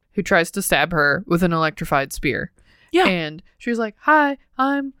rat who tries to stab her with an electrified spear. Yeah. And she's like, hi,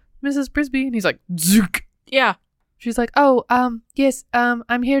 I'm Mrs. Brisby. And he's like, zook. Yeah. She's like, oh, yes,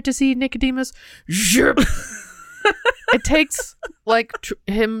 I'm here to see Nicodemus. Zhup. It takes like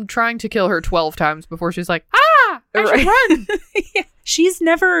him trying to kill her 12 times before she's like, I should run. Yeah. She's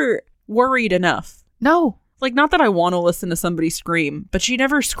never worried enough. No. Like, not that I want to listen to somebody scream, but she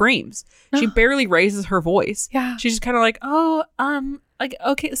never screams. No. She barely raises her voice. Yeah. She's just kind of like, oh, like,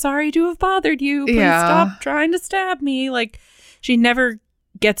 okay, sorry to have bothered you. Please stop trying to stab me. Like, she never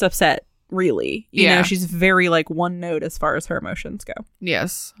gets upset, really. You know, she's very, like, one note as far as her emotions go.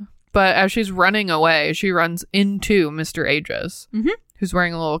 Yes. But as she's running away, she runs into Mr. Aegis, who's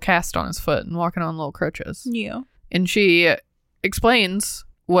wearing a little cast on his foot and walking on little crutches. Yeah. And she explains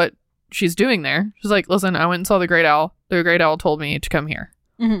what she's doing there. She's like, listen, I went and saw the Great Owl. The Great Owl told me to come here.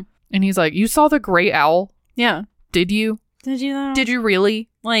 Mm-hmm. And he's like, you saw the Great Owl? Yeah. Did you? Did you though? Did you really?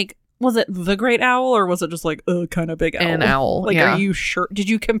 Like, was it the Great Owl or was it just like a kind of big owl? An owl. Like, are you sure? Did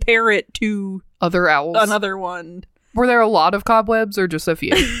you compare it to other owls? Another one? Were there a lot of cobwebs or just a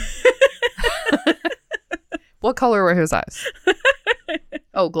few? What color were his eyes?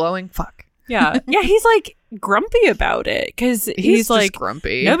 Oh, glowing? Fuck. Yeah. Yeah, he's like grumpy about it because he's like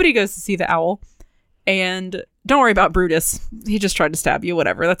grumpy. Nobody goes to see the owl. And don't worry about Brutus. He just tried to stab you,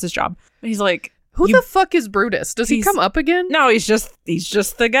 whatever. That's his job. And he's like, who the fuck is Brutus? Does he come up again? No, he's just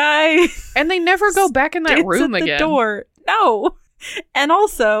the guy. And they never go back in that room at again. The door. No. And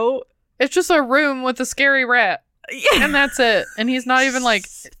also, it's just a room with a scary rat. Yeah. And that's it. And he's not even like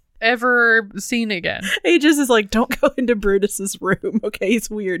ever seen again. He just is like, don't go into Brutus's room. Okay, he's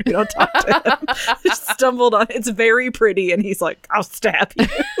weird. We don't talk to him. Just stumbled on. It's very pretty, and he's like, I'll stab you.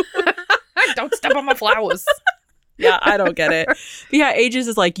 Don't step on my flowers. Yeah, I don't get it. But yeah, Aegis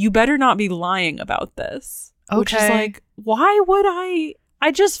is like, you better not be lying about this. Okay. Which is like, why would I?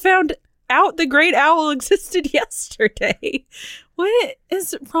 I just found out the Great Owl existed yesterday. What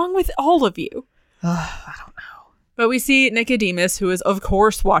is wrong with all of you? I don't know. But we see Nicodemus, who is, of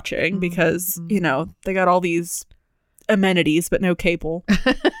course, watching because, you know, they got all these amenities, but no cable.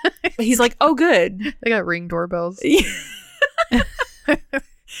 He's like, oh, good. They got Ring doorbells.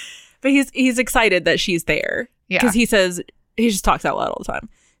 But he's excited that she's there. Yeah. Because he says, he just talks out loud all the time.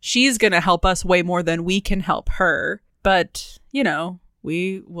 She's going to help us way more than we can help her. But, you know,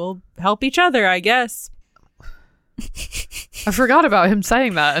 we will help each other, I guess. I forgot about him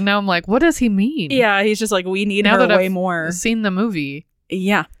saying that, and now I'm like, what does he mean? Yeah, he's just like, we need her way more. I've seen the movie.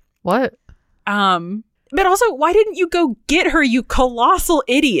 Yeah. What? But also, why didn't you go get her, you colossal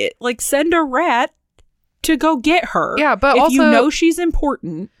idiot? Like, send a rat to go get her. Yeah, but if also, you know she's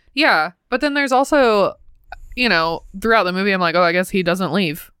important. Yeah, but then there's also, you know, throughout the movie, I'm like, oh, I guess he doesn't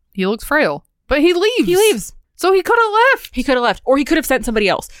leave. He looks frail, but he leaves. He leaves. So he could have left. He could have left. Or he could have sent somebody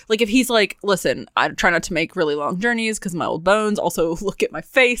else. Like, if he's like, listen, I try not to make really long journeys because my old bones. Also, look at my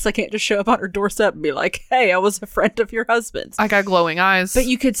face. I can't just show up on her doorstep and be like, hey, I was a friend of your husband's. I got glowing eyes. But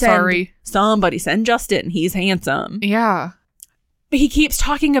you could send somebody. Send Justin. He's handsome. Yeah. But he keeps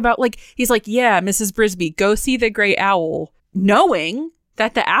talking about, like, he's like, yeah, Mrs. Brisby, go see the Great Owl. Knowing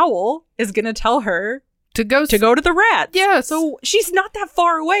that the owl is going to tell her to go to the rats. Yes. So she's not that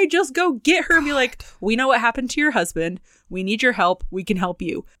far away. Just go get her and be like, we know what happened to your husband. We need your help. We can help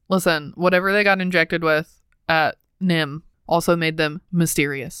you. Listen, whatever they got injected with at NIMH also made them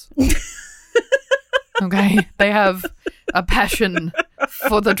mysterious. Okay? They have a passion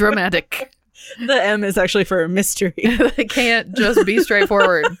for the dramatic. The M is actually for mystery. They can't just be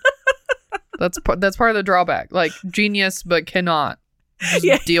straightforward. That's part of the drawback. Like, genius, but cannot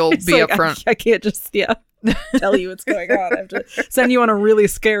just be like, upfront. I can't just, tell you what's going on. I have to send you on a really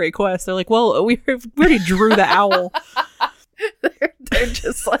scary quest. They're like, well, we already drew the owl. They're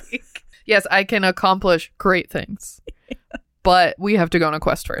just like, yes, I can accomplish great things. But we have to go on a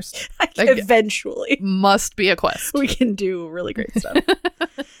quest first. Eventually. Must be a quest. We can do really great stuff.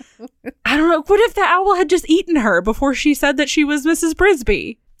 I don't know. What if the owl had just eaten her before she said that she was Mrs.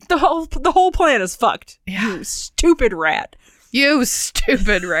 Brisby? The whole plan is fucked. Yeah. You stupid rat. You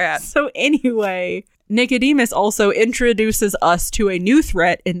stupid rat. So anyway, Nicodemus also introduces us to a new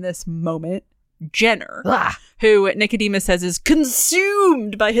threat in this moment, Jenner, who Nicodemus says is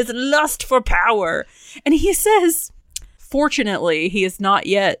consumed by his lust for power. And he says, fortunately, he has not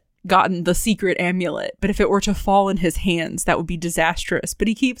yet gotten the secret amulet, but if it were to fall in his hands, that would be disastrous. But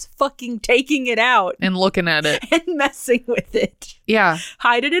he keeps fucking taking it out. And looking at it. And messing with it. Yeah.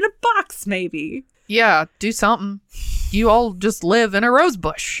 Hide it in a box, maybe. Yeah, do something. You all just live in a rose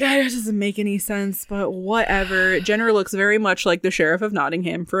bush. That doesn't make any sense, but whatever. Jenner looks very much like the Sheriff of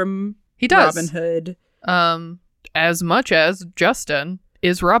Nottingham from Robin Hood. As much as Justin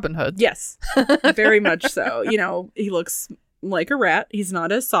is Robin Hood. Yes, very much so. You know, he looks like a rat. He's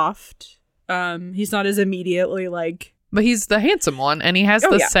not as soft He's not as immediately like... But he's the handsome one, and he has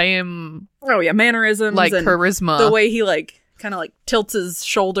same... Oh, yeah, mannerisms. Like, and charisma. The way he, like, kind of, like, tilts his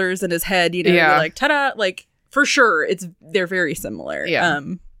shoulders and his head, you know? Yeah. You're like, ta-da! Like, for sure, they're very similar. Yeah.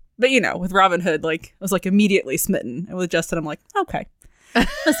 But, you know, with Robin Hood, like, I was, like, immediately smitten. And with Justin, I'm like, okay.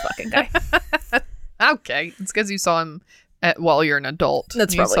 This fucking guy. Okay. It's because you saw him while you're an adult.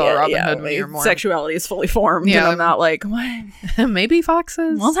 That's you probably saw it. Robin Yeah, Hood when you're more... sexuality is fully formed. Yeah. And I'm not like, what? Maybe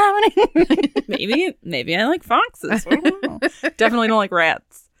foxes? What's happening? maybe I like foxes. I don't know. Definitely don't like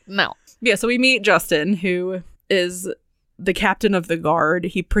rats. No. Yeah, so we meet Justin, who is the captain of the guard.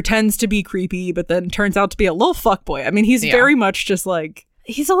 He pretends to be creepy, but then turns out to be a little fuckboy. I mean, he's very much just like,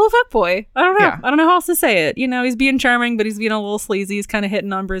 he's a little fuckboy. I don't know. Yeah. I don't know how else to say it. You know, he's being charming, but he's being a little sleazy. He's kind of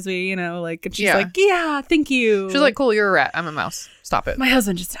hitting on Brisby, you know, like, and she's like, yeah, thank you. She's like, cool, you're a rat. I'm a mouse. Stop it. My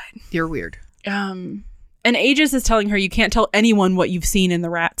husband just died. You're weird. And Aegis is telling her you can't tell anyone what you've seen in the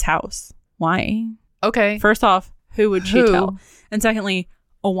rat's house. Why? Okay. First off, who would she tell? And secondly,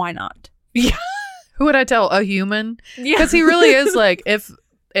 why not? Yeah. Who would I tell? A human? Yeah. Because he really is like,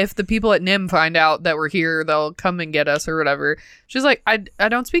 if the people at NIMH find out that we're here, they'll come and get us or whatever. She's like, I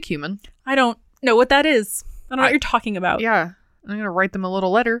don't speak human. I don't know what that is. I don't know what you're talking about. Yeah. I'm going to write them a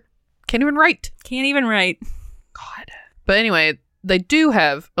little letter. Can't even write. God. But anyway, they do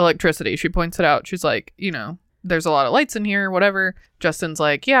have electricity. She points it out. She's like, you know, there's a lot of lights in here, whatever. Justin's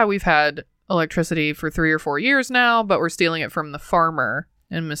like, yeah, we've had electricity for 3 or 4 years now, but we're stealing it from the farmer.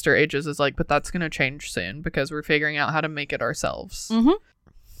 And Mr. Aegis is like, but that's going to change soon because we're figuring out how to make it ourselves. Mm-hmm.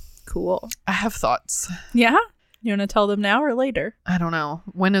 Cool. I have thoughts. Yeah? You want to tell them now or later? I don't know.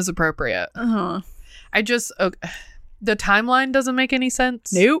 When is appropriate? Uh-huh. The timeline doesn't make any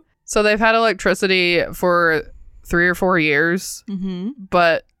sense. Nope. So they've had electricity for 3 or 4 years,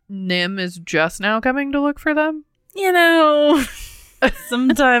 but Nim is just now coming to look for them? You know,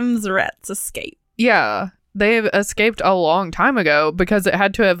 sometimes rats escape. Yeah. They've escaped a long time ago because it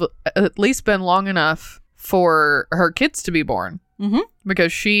had to have at least been long enough for her kids to be born. Mm-hmm.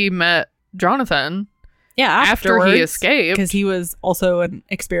 Because she met Jonathan after he escaped. Because he was also an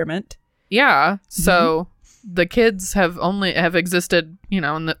experiment. Yeah. So the kids have existed, you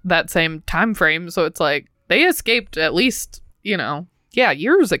know, in that same time frame. So it's like they escaped at least, you know,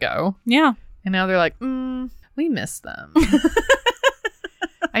 years ago. Yeah. And now they're like, we miss them.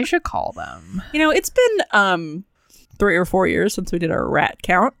 I should call them. You know, it's been 3 or 4 years since we did our rat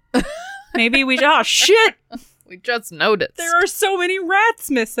count. Maybe oh shit! We just noticed. There are so many rats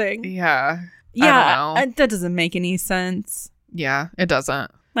missing. Yeah. Yeah, I don't know. That doesn't make any sense. Yeah, it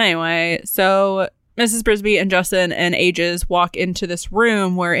doesn't. Anyway, so Mrs. Brisby and Justin and Aegis walk into this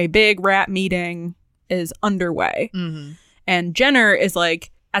room where a big rat meeting is underway. Mm-hmm. And Jenner is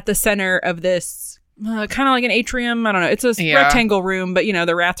like at the center of this kind of like an atrium. I don't know. It's a rectangle room, but you know,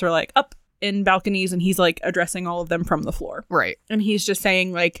 the rats are like up in balconies and he's like addressing all of them from the floor. Right. And he's just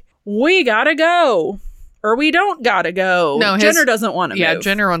saying like, we gotta go. Or we don't gotta go. No, Jenner doesn't want to move. Yeah,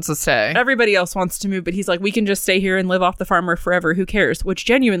 Jenner wants to stay. Everybody else wants to move, but he's like, we can just stay here and live off the farmer forever. Who cares? Which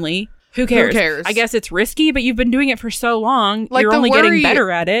genuinely, who cares? Who cares? I guess it's risky, but you've been doing it for so long. Like, you're only getting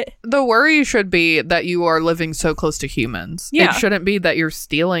better at it. The worry should be that you are living so close to humans. Yeah. It shouldn't be that you're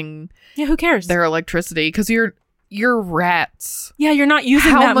stealing who cares? Their electricity because you're rats. Yeah, you're not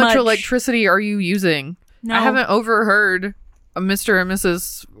using How that much. much electricity are you using? No. I haven't overheard a Mr. and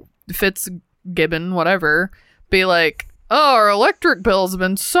Mrs. Fitzgibbon, whatever, be like, oh, our electric bill's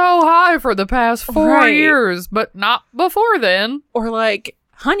been so high for the past 4 years, but not before then. Or like,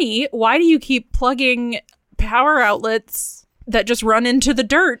 honey, why do you keep plugging power outlets that just run into the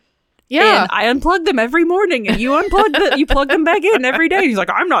dirt? Yeah. And I unplug them every morning and you you plug them back in every day. And he's like,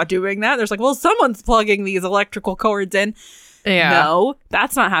 I'm not doing that. There's like, well, someone's plugging these electrical cords in. Yeah. No,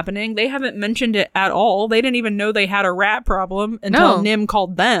 that's not happening. They haven't mentioned it at all. They didn't even know they had a rat problem until Nim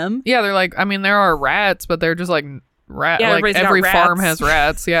called them. Yeah, they're like, I mean, there are rats, but they're just like rat. Yeah, like every farm has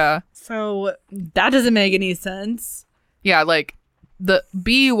rats. Yeah. So that doesn't make any sense. Yeah, like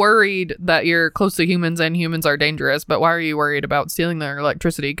be worried that you're close to humans and humans are dangerous, but why are you worried about stealing their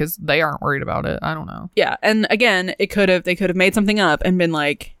electricity? Because they aren't worried about it. I don't know. Yeah, and again, they could have made something up and been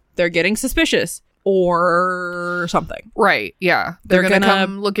like, they're getting suspicious. Or something. Right, yeah. They're gonna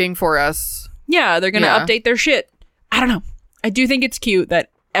come looking for us. Yeah, they're gonna update their shit. I don't know. I do think it's cute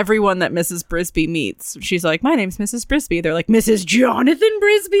that everyone that Mrs. Brisby meets, she's like, my name's Mrs. Brisby. They're like, Mrs. Jonathan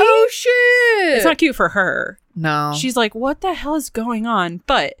Brisby? Oh, shit! It's not cute for her. No. She's like, what the hell is going on?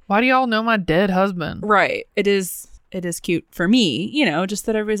 But why do y'all know my dead husband? Right. It is cute for me, you know, just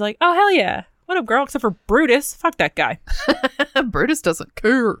that everybody's like, oh, hell yeah. What up, girl? Except for Brutus. Fuck that guy. Brutus doesn't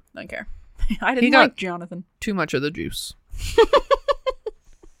care. Don't care. I didn't like Jonathan. Too much of the juice.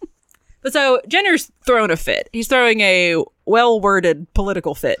 But so Jenner's throwing a fit. He's throwing a well-worded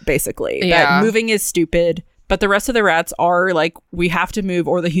political fit, basically. Yeah. That moving is stupid, but the rest of the rats are like, we have to move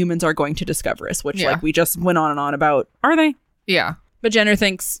or the humans are going to discover us, which like we just went on and on about. Are they? Yeah. But Jenner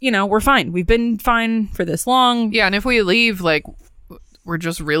thinks, we're fine. We've been fine for this long. Yeah, and if we leave, like, we're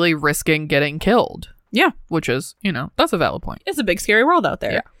just really risking getting killed. Yeah. Which is, that's a valid point. It's a big, scary world out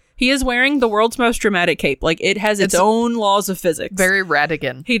there. Yeah. He is wearing the world's most dramatic cape. Like, it has its own laws of physics. Very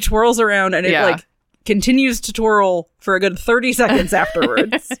Radigan. He twirls around and it, like, continues to twirl for a good 30 seconds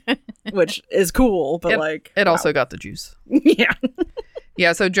afterwards, which is cool, but, It also got the juice. Yeah.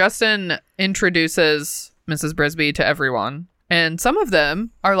 Yeah, so Justin introduces Mrs. Brisby to everyone, and some of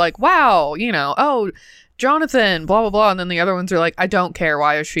them are like, wow, oh, Jonathan, blah, blah, blah. And then the other ones are like, I don't care.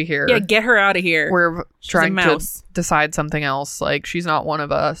 Why is she here? Yeah, get her out of here. We're trying to decide something else. Like, she's not one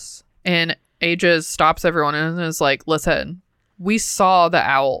of us. And Aegis stops everyone and is like, listen, we saw the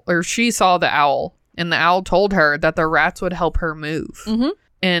owl, or she saw the owl, and the owl told her that the rats would help her move. Mm-hmm.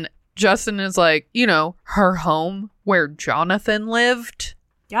 And Justin is like, her home where Jonathan lived.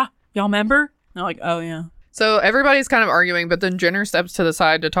 Yeah. Y'all remember? They're like, oh, yeah. So everybody's kind of arguing, but then Jenner steps to the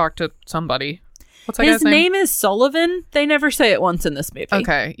side to talk to somebody. What's that His guy's name is Sullivan. They never say it once in this movie.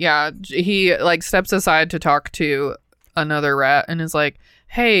 Okay, yeah. He like steps aside to talk to another rat and is like,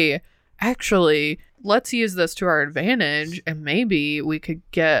 hey, actually, let's use this to our advantage and maybe we could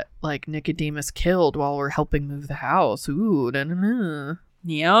get like Nicodemus killed while we're helping move the house. Ooh, da-da-da.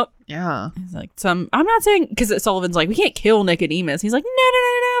 Yep. Yeah. He's like, I'm not saying, because Sullivan's like, we can't kill Nicodemus. He's like, no.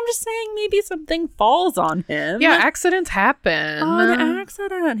 I'm just saying maybe something falls on him. Yeah, accidents happen. On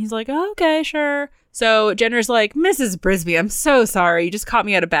accident. He's like, okay, sure. So Jenner's like, Mrs. Brisby, I'm so sorry. You just caught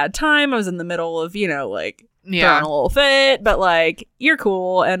me at a bad time. I was in the middle of, throwing a little fit, but like, you're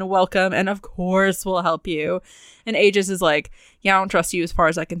cool and welcome. And of course we'll help you. And Aegis is like, yeah, I don't trust you as far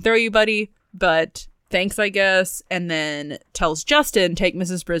as I can throw you, buddy, but thanks, I guess. And then tells Justin, take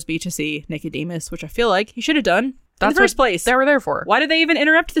Mrs. Brisby to see Nicodemus, which I feel like he should have done. That's in the first place. They were there for. Why did they even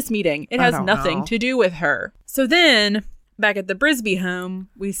interrupt this meeting? It has nothing to do with her. So then, back at the Brisby home,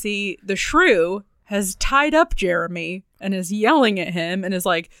 we see the shrew has tied up Jeremy and is yelling at him and is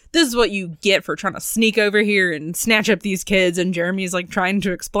like, this is what you get for trying to sneak over here and snatch up these kids. And Jeremy's like trying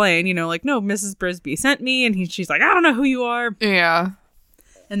to explain, like, no, Mrs. Brisby sent me. And she's like, I don't know who you are. Yeah.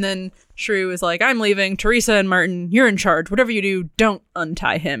 And then Shrew is like, I'm leaving. Teresa and Martin, you're in charge. Whatever you do, don't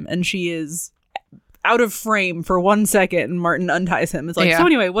untie him. And she is out of frame for 1 second, and Martin unties him. It's like, so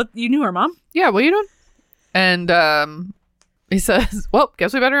anyway, what, you knew her mom? Yeah, what are you doing? And he says, well,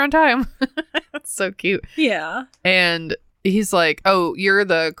 guess we better untie him. That's so cute. Yeah. And he's like, oh, you're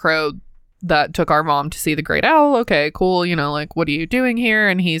the crow that took our mom to see the great owl. Okay, cool. Like, what are you doing here?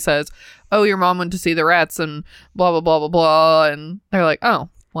 And he says, oh, your mom went to see the rats and blah, blah, blah, blah, blah. And they're like, oh,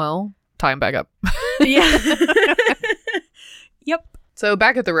 well, tie him back up. Yeah. Yep. So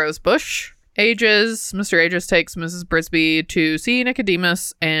back at the rose bush, Mr. Aegis takes Mrs. Brisby to see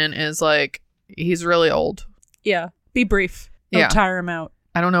Nicodemus and is like, he's really old. Yeah. Be brief. Don't tire him out.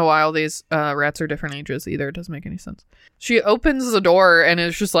 I don't know why all these rats are different ages either. It doesn't make any sense. She opens the door and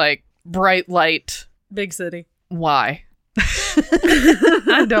it's just like bright light. Big city. Why?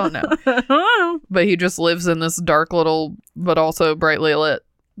 I don't know. But he just lives in this dark little, but also brightly lit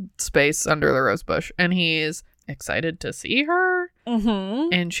space under the rose bush. And he's excited to see her.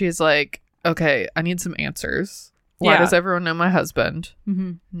 Mm-hmm. And she's like, okay, I need some answers. Why does everyone know my husband?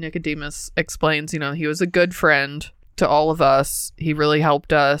 Mm-hmm. Nicodemus explains, he was a good friend to all of us. He really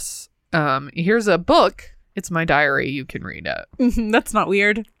helped us. Here's a book. It's my diary. You can read it. Mm-hmm. That's not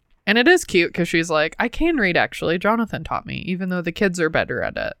weird. And it is cute because she's like, I can read, actually. Jonathan taught me, even though the kids are better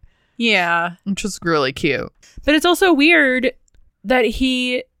at it. Yeah. Which is really cute. But it's also weird that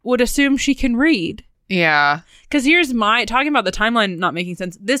he would assume she can read. Yeah. Because here's talking about the timeline not making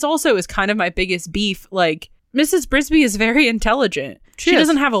sense. This also is kind of my biggest beef. Like, Mrs. Brisby is very intelligent. She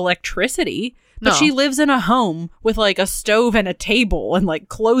doesn't have electricity, but she lives in a home with like a stove and a table and like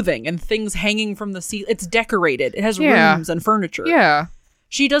clothing and things hanging from the ceiling. It's decorated. It has rooms and furniture. Yeah.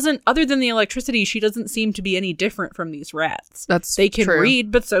 She doesn't, other than the electricity, she doesn't seem to be any different from these rats. They can read,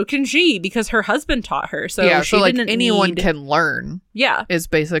 but so can she, because her husband taught her. So yeah, so like anyone can learn. Yeah. Is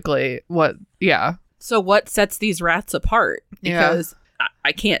basically what, So what sets these rats apart? Because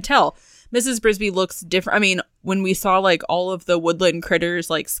I can't tell. Mrs. Brisby looks different. I mean, when we saw like all of the woodland critters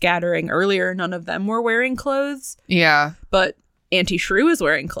like scattering earlier, none of them were wearing clothes. Yeah. But Auntie Shrew is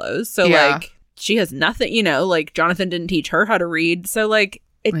wearing clothes. So like she has nothing, like Jonathan didn't teach her how to read. So like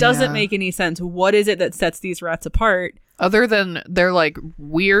it doesn't make any sense. What is it that sets these rats apart? Other than they're like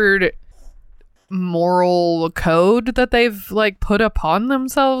weird moral code that they've like put upon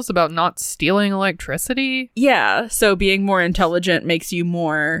themselves about not stealing electricity. Yeah, so being more intelligent makes you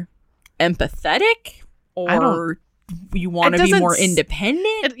more empathetic, or you want to be more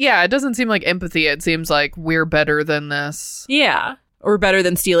independent. It doesn't seem like empathy. It seems like we're better than this. Yeah, or better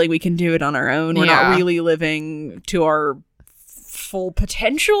than stealing. We can do it on our own. We're not really living to our full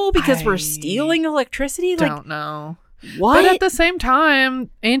potential because we're stealing electricity. Don't know. What? But at the same time,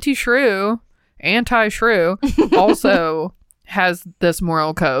 anti-shrew also has this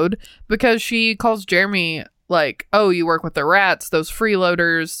moral code because she calls Jeremy like, oh, you work with the rats, those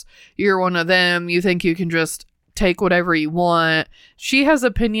freeloaders, you're one of them, you think you can just take whatever you want. She has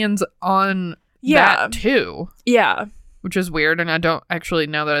opinions on that too. Yeah. Which is weird, and I don't actually,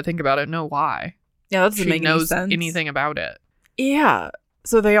 now that I think about it, know why. Yeah, that doesn't make any sense. She knows anything about it. Yeah.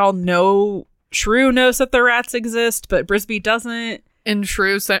 So they all know, Shrew knows that the rats exist, but Brisby doesn't. And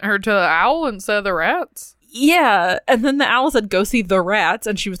Shrew sent her to the owl instead of the rats? Yeah, and then the owl said, go see the rats,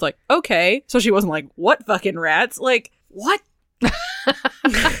 and she was like, okay. So she wasn't like, what fucking rats? Like, what?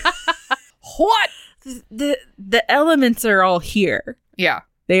 What? The elements are all here. Yeah.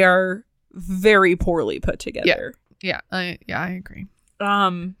 They are very poorly put together. Yeah, I agree.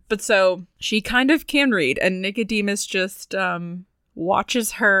 But so she kind of can read, and Nicodemus just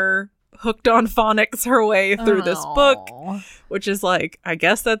watches her hooked on phonics her way through this book, which is like, I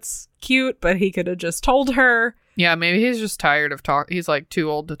guess that's cute, but he could have just told her. Yeah, maybe he's just tired of talk. He's like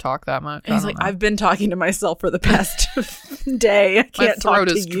too old to talk that much. He's like, I've been talking to myself for the past day. I can't talk to you. My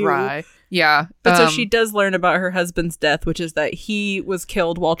throat is dry. Yeah. But so she does learn about her husband's death, which is that he was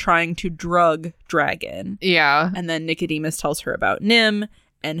killed while trying to drug Dragon. Yeah. And then Nicodemus tells her about Nim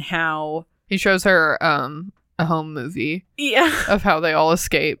and how he shows her a home movie. Yeah. Of how they all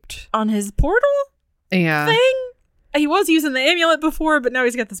escaped. On his portal? Yeah. Thing? He was using the amulet before, but now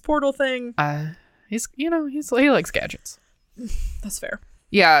he's got this portal thing. He likes gadgets. That's fair.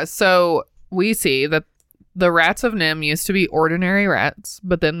 Yeah, so we see that the rats of NIM used to be ordinary rats,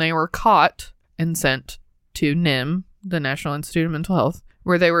 but then they were caught and sent to NIM, the National Institute of Mental Health,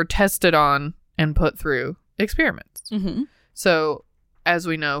 where they were tested on and put through experiments. Mm-hmm. So, as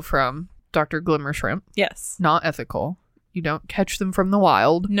we know from Dr. Glimmer Shrimp, yes, not ethical. You don't catch them from the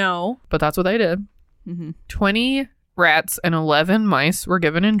wild. No. But that's what they did. Mm-hmm. 20 rats and 11 mice were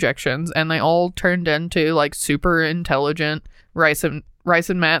given injections, and they all turned into like super intelligent rice and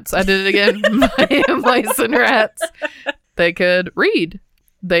mats. I did it again. Mice and rats. They could read.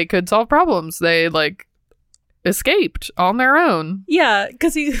 They could solve problems. They like escaped on their own. Yeah,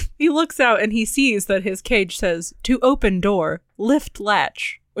 because he looks out and he sees that his cage says, to open door, lift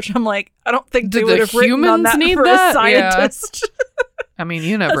latch. Which I'm like, I don't think they would have written on that for a scientist. Yeah. I mean,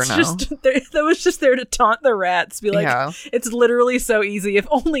 you never know. That was just there to taunt the rats. Be like, It's literally so easy. If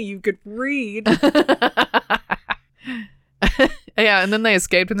only you could read. Yeah, and then they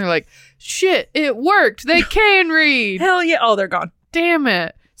escaped and they're like, shit, it worked. They can read. Hell yeah. Oh, they're gone. Damn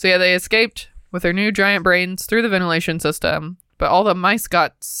it. So yeah, they escaped with their new giant brains through the ventilation system. But all the mice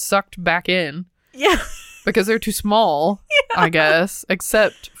got sucked back in. Yeah. Because they're too small, I guess,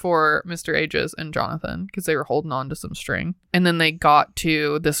 except for Mr. Aegis and Jonathan, because they were holding on to some string. And then they got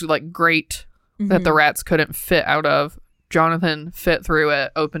to this like grate that the rats couldn't fit out of. Jonathan fit through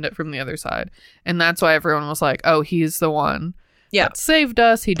it, opened it from the other side. And that's why everyone was like, oh, he's the one that saved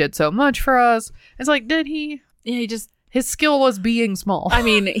us. He did so much for us. It's like, did he? Yeah, his skill was being small. I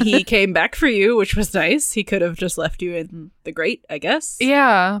mean, he came back for you, which was nice. He could have just left you in the grate, I guess.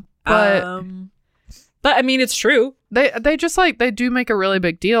 Yeah, but... But I mean, it's true. They just like, they do make a really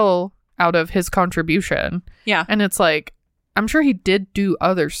big deal out of his contribution. Yeah. And it's like, I'm sure he did do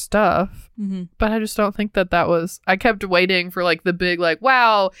other stuff, but I just don't think that was, I kept waiting for like the big, like,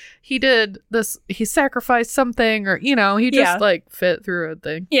 wow, he did this, he sacrificed something, or, you know, he just like fit through a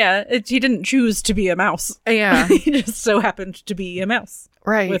thing. Yeah. He didn't choose to be a mouse. Yeah. He just so happened to be a mouse.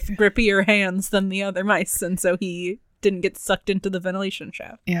 Right. With grippier hands than the other mice. And so he didn't get sucked into the ventilation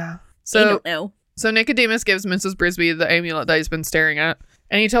shaft. Yeah. So, I don't know. So Nicodemus gives Mrs. Brisby the amulet that he's been staring at,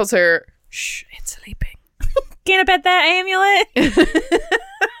 and he tells her, shh, it's sleeping. Can't I pet that amulet?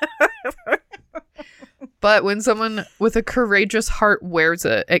 But when someone with a courageous heart wears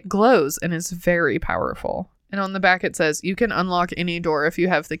it, it glows and is very powerful. And on the back it says, you can unlock any door if you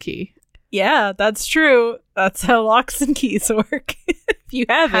have the key. Yeah, that's true. That's how locks and keys work. If you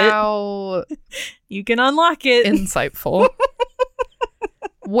have it, you can unlock it. Insightful.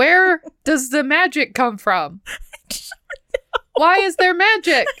 Where does the magic come from? Why is there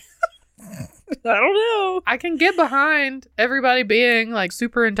magic? I don't know. I can get behind everybody being like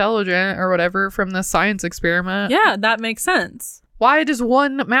super intelligent or whatever from the science experiment. Yeah, that makes sense. Why does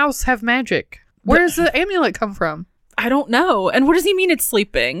one mouse have magic? Where does the amulet come from? I don't know. And what does he mean it's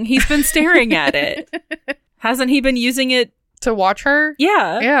sleeping? He's been staring at it. Hasn't he been using it to watch her?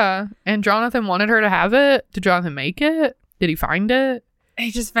 Yeah. Yeah. And Jonathan wanted her to have it. Did Jonathan make it? Did he find it?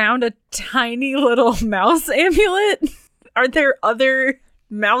 He just found a tiny little mouse amulet. Are there other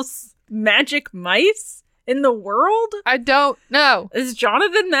mouse magic mice in the world? I don't know. Is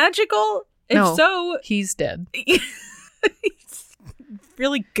Jonathan magical? No, if so, he's dead. He's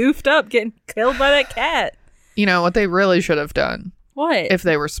really goofed up getting killed by that cat. You know what they really should have done? What? If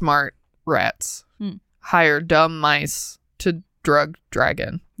they were smart rats. Hire dumb mice to drug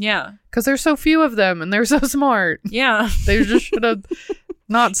Dragon. Yeah. Because there's so few of them and they're so smart. Yeah. They just should have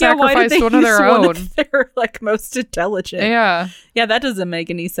not sacrificed one of their own. They're like most intelligent. Yeah. Yeah, that doesn't make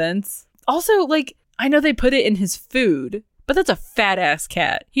any sense. Also, like, I know they put it in his food, but that's a fat ass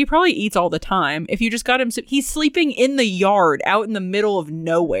cat. He probably eats all the time. If you just got him, he's sleeping in the yard out in the middle of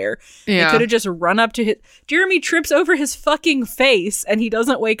nowhere. Yeah. They could have just run up to his. Jeremy trips over his fucking face and he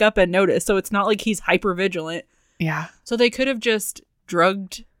doesn't wake up and notice. So it's not like he's hyper vigilant. Yeah. So they could have just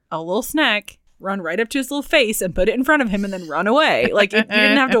drugged a little snack, run right up to his little face and put it in front of him and then run away. Like, you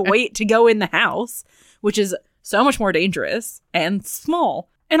didn't have to wait to go in the house, which is so much more dangerous and small.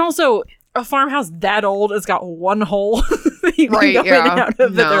 And also, a farmhouse that old has got one hole that you can go in and out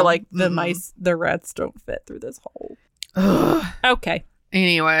of. That they're like, the rats don't fit through this hole. Okay.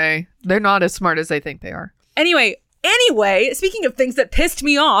 Anyway, they're not as smart as they think they are. Anyway, speaking of things that pissed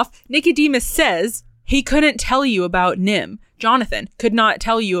me off, Nicodemus says he couldn't tell you about NIMH. Jonathan could not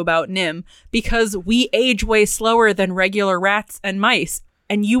tell you about NIMH because we age way slower than regular rats and mice,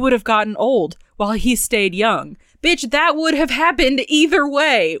 and you would have gotten old while he stayed young. Bitch, that would have happened either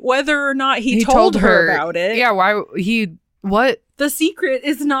way, whether or not he told her about it. Yeah, what? The secret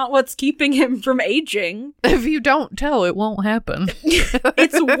is not what's keeping him from aging. If you don't tell, it won't happen.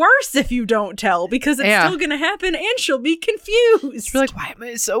 It's worse if you don't tell, because it's still going to happen and she'll be confused. She'll be like, why am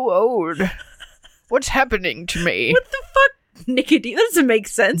I so old? What's happening to me? What the fuck? Nicodemus, that doesn't make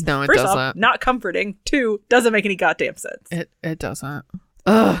sense. No, it First doesn't. off, not comforting. 2, doesn't make any goddamn sense. It doesn't.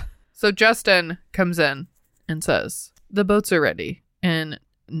 Ugh. So Justin comes in and says, the boats are ready. And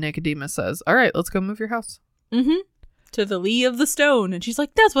Nicodemus says, all right, let's go move your house. Mm-hmm. To the lee of the stone. And she's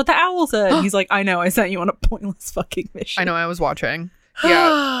like, that's what the owl said. And he's like, I know, I sent you on a pointless fucking mission. I know, I was watching.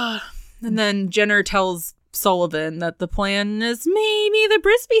 Yeah. And then Jenner tells Sullivan that the plan is maybe the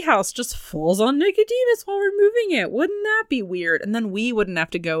Brisby house just falls on Nicodemus while we're moving it. Wouldn't that be weird? And then we wouldn't have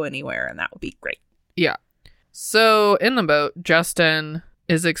to go anywhere, and that would be great. Yeah. So in the boat, Justin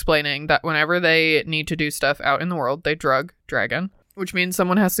is explaining that whenever they need to do stuff out in the world, they drug Dragon, which means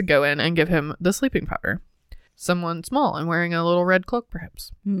someone has to go in and give him the sleeping powder. Someone small and wearing a little red cloak,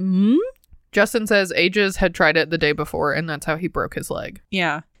 perhaps. Mm-hmm. Justin says Aegis had tried it the day before, and that's how he broke his leg.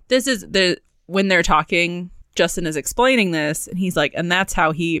 Yeah. This is when they're talking, Justin is explaining this, and he's like, and that's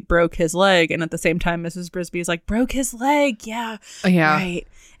how he broke his leg. And at the same time, Mrs. Brisby is like, broke his leg. Yeah. Yeah. Right.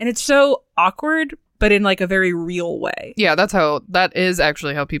 And it's so awkward, but in like a very real way. Yeah, that is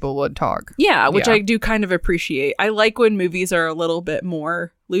actually how people would talk. Yeah, which I do kind of appreciate. I like when movies are a little bit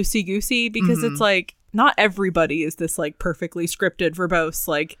more loosey-goosey because it's like, not everybody is this like perfectly scripted verbose.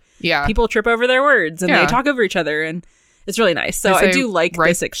 Like, people trip over their words and they talk over each other, and it's really nice. So I do like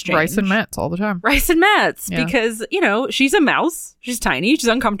this exchange. Rice and Mats all the time. Rice and Mats, because, you know, she's a mouse. She's tiny. She's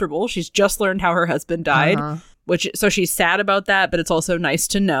uncomfortable. She's just learned how her husband died. So she's sad about that, but it's also nice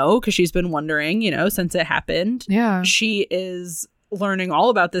to know because she's been wondering, you know, since it happened. Yeah. She is learning all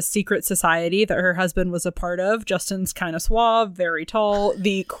about this secret society that her husband was a part of. Justin's kind of suave, very tall.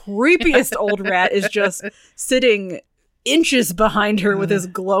 The creepiest old rat is just sitting inches behind her with his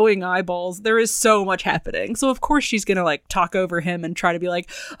glowing eyeballs. There is so much happening. So of course she's gonna like talk over him and try to be like,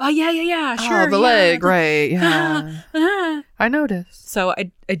 oh yeah, sure. Oh, the leg, right. Yeah. I noticed. So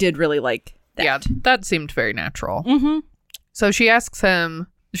I did really like that. Yeah, that seemed very natural. Mm-hmm. So she asks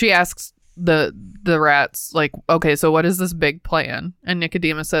the rats, like, okay, so what is this big plan? And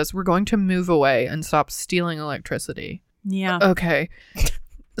Nicodemus says, we're going to move away and stop stealing electricity. Yeah. Okay.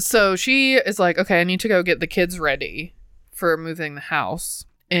 So she is like, okay, I need to go get the kids ready for moving the house.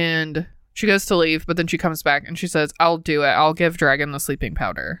 And she goes to leave, but then she comes back and she says, I'll do it. I'll give Dragon the sleeping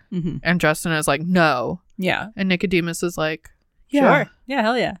powder. Mm-hmm. And Justin is like, no. Yeah. And Nicodemus is like, yeah. Sure. Yeah,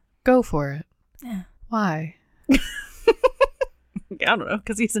 hell yeah. Go for it. Yeah. Why? I don't know,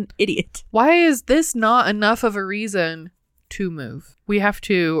 because he's an idiot. Why is this not enough of a reason to move? We have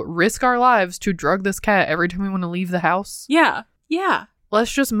to risk our lives to drug this cat every time we want to leave the house? Yeah. Yeah.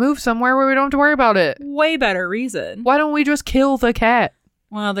 Let's just move somewhere where we don't have to worry about it. Way better reason. Why don't we just kill the cat?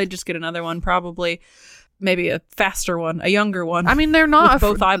 Well, they just get another one, probably. maybe a faster one, a younger one. I mean, they're not with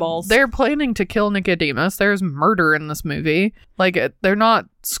both eyeballs. They're planning to kill Nicodemus. There's murder in this movie. Like, they're not.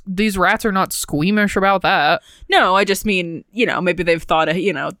 These rats are not squeamish about that. No, I just mean, maybe they've thought of,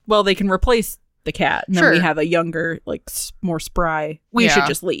 well, they can replace the cat, and then we have a younger, like, more spry. We should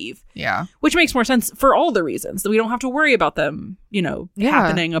just leave. Yeah. Which makes more sense for all the reasons that we don't have to worry about them,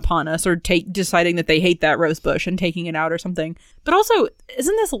 happening upon us, or deciding that they hate that rose bush and taking it out or something. But also,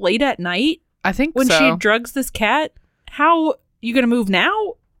 isn't this late at night? I think when so. she drugs this cat, how you gonna move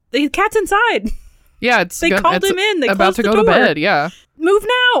now? The cat's inside. Yeah, they called him in. They about closed to the go door. to bed. Yeah, move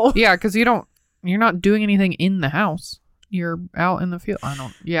now. Yeah, because you're not doing anything in the house. You're out in the field.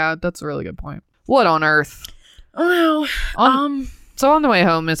 Yeah, that's a really good point. What on earth? Well, So on the way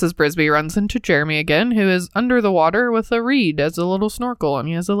home, Mrs. Brisby runs into Jeremy again, who is under the water with a reed as a little snorkel, and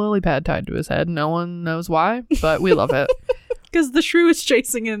he has a lily pad tied to his head. No one knows why, but we love it. Because the shrew is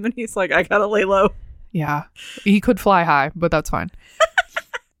chasing him, and he's like, I gotta lay low. Yeah. He could fly high, but that's fine.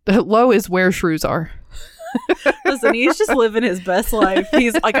 Low is where shrews are. Listen, he's just living his best life.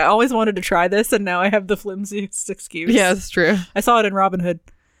 He's like, I always wanted to try this, and now I have the flimsiest excuse. Yeah, it's true. I saw it in Robin Hood.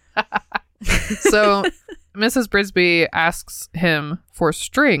 So Mrs. Brisby asks him for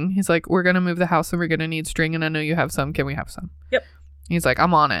string. He's like, we're going to move the house and we're going to need string, and I know you have some. Can we have some? Yep. He's like,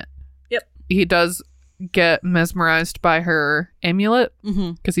 I'm on it. Yep. He does get mesmerized by her amulet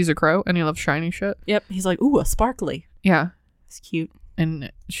because he's a crow and he loves shiny shit. Yep. He's like, ooh, a sparkly. Yeah. It's cute.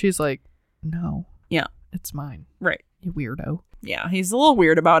 And she's like, no. Yeah. It's mine. Right. You weirdo. Yeah. He's a little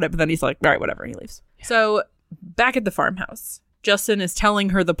weird about it, but then he's like, all right, whatever. He leaves. Yeah. So back at the farmhouse, Justin is telling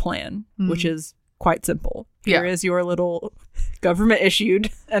her the plan, which is quite simple. Here is your little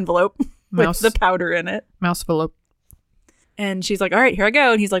government-issued envelope with the powder in it. Mouse envelope. And she's like, all right, here I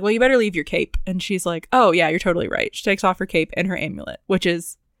go. And he's like, well, you better leave your cape. And she's like, oh, yeah, you're totally right. She takes off her cape and her amulet, which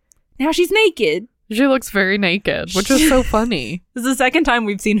is, now she's naked. She looks very naked, which is so funny. This is the second time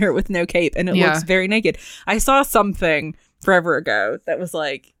we've seen her with no cape, and it looks very naked. I saw something forever ago that was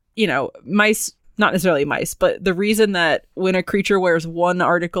like, mice, not necessarily mice, but the reason that when a creature wears one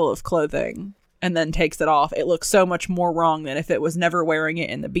article of clothing and then takes it off, it looks so much more wrong than if it was never wearing it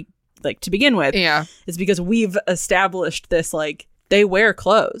in the to begin with. Yeah. Is because we've established this, like, they wear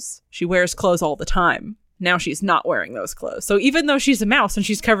clothes. She wears clothes all the time. Now she's not wearing those clothes. So even though she's a mouse and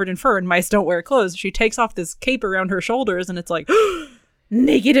she's covered in fur and mice don't wear clothes, she takes off this cape around her shoulders and it's like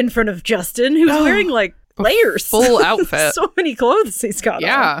naked in front of Justin, who's wearing like layers. Full outfit. So many clothes he's got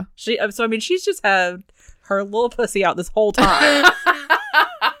on. So, I mean, she's just had her little pussy out this whole time.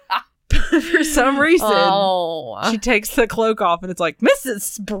 For some reason, she takes the cloak off and it's like,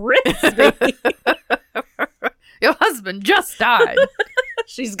 Mrs. Brisby. Your husband just died.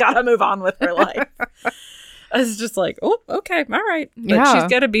 She's got to move on with her life. It's just like, oh, okay, all right. But she's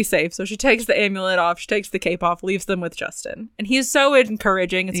got to be safe. So she takes the amulet off. She takes the cape off, leaves them with Justin. And he's so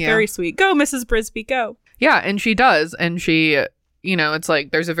encouraging. It's very sweet. Go, Mrs. Brisby, go. Yeah, and she does. And she, it's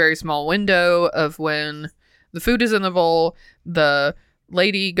like there's a very small window of when the food is in the bowl. The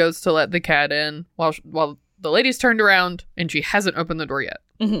lady goes to let the cat in while the lady's turned around and she hasn't opened the door yet.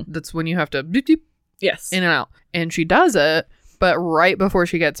 Mm-hmm. That's when you have to beep, beep, yes, in and out. And she does it. But right before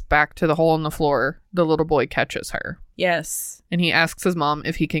she gets back to the hole in the floor, the little boy catches her. Yes. And he asks his mom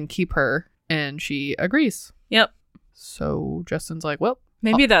if he can keep her, and she agrees. Yep. So Justin's like, well,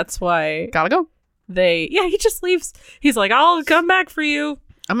 maybe that's why. Gotta go. He just leaves. He's like, I'll come back for you.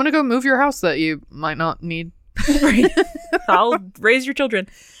 I'm gonna go move your house that you might not need. Right. I'll raise your children.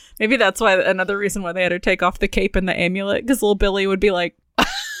 Maybe that's why another reason why they had her take off the cape and the amulet, because little Billy would be like,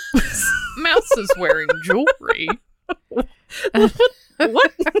 Mouse is wearing jewelry.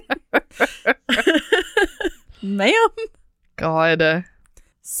 What? Ma'am? God.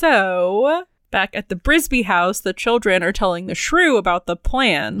 So, back at the Brisby house, the children are telling the shrew about the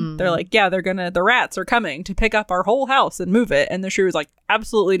plan. They're like, yeah, the rats are coming to pick up our whole house and move it. And the shrew is like,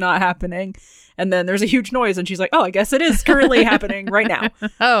 absolutely not happening. And then there's a huge noise and she's like, oh, I guess it is currently happening right now.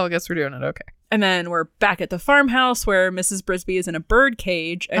 Oh, I guess we're doing it. Okay. And then we're back at the farmhouse where Mrs. Brisby is in a bird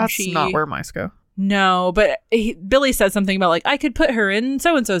cage. And That's not where mice go. No, but Billy said something about like, I could put her in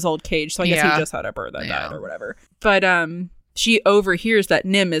so-and-so's old cage. So I guess he just had a bird that died or whatever. But she overhears that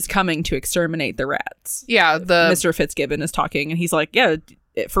NIMH is coming to exterminate the rats. Yeah. Mr. Fitzgibbon is talking and he's like, yeah,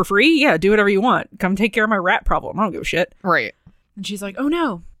 for free? Yeah, do whatever you want. Come take care of my rat problem. I don't give a shit. Right. And she's like, oh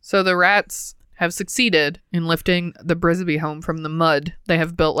no. So the rats have succeeded in lifting the Brisby home from the mud. They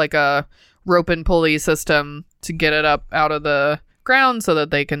have built like a rope and pulley system to get it up out of the ground so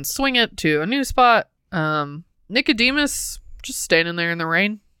that they can swing it to a new spot. Nicodemus just standing there in the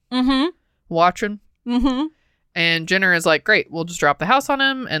rain, watching. And Jenner is like, great, we'll just drop the house on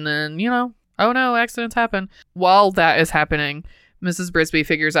him and then, oh no, accidents happen. While that is happening, Mrs. Brisby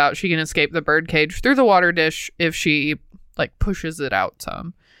figures out she can escape the birdcage through the water dish if she like pushes it out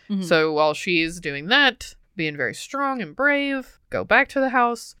some. So while she's doing that, being very strong and brave, go back to the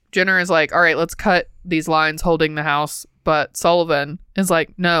house. Jenner is like, all right, let's cut these lines holding the house. But Sullivan is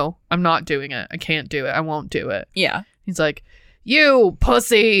like, no, I'm not doing it. I can't do it. I won't do it. Yeah. He's like, you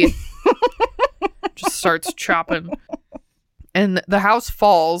pussy. Just starts chopping. And the house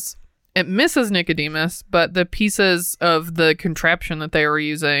falls. It misses Nicodemus, but the pieces of the contraption that they were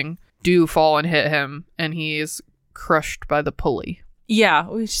using do fall and hit him. And he is crushed by the pulley. Yeah.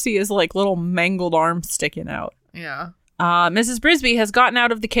 We see his like little mangled arm sticking out. Yeah. Mrs. Brisby has gotten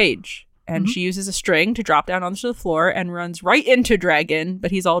out of the cage. And she uses a string to drop down onto the floor and runs right into Dragon,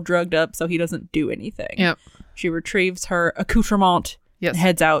 but he's all drugged up, so he doesn't do anything. Yep. She retrieves her accoutrement and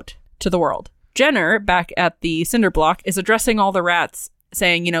heads out to the world. Jenner, back at the cinder block, is addressing all the rats,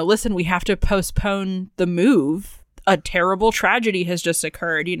 saying, you know, listen, we have to postpone the move. A terrible tragedy has just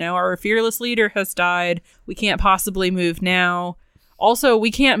occurred. You know, our fearless leader has died. We can't possibly move now. Also,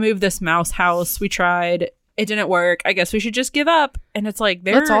 we can't move this mouse house. We tried. It didn't work. I guess we should just give up. And it's like,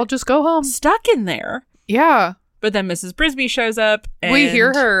 they're let's all just go home. Stuck in there. Yeah. But then Mrs. Brisby shows up. And we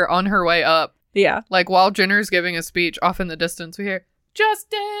hear her on her way up. Yeah. Like while Jenner's giving a speech off in the distance, we hear,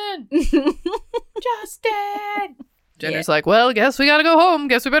 Justin! Justin! Jenner's like, well, guess we gotta go home.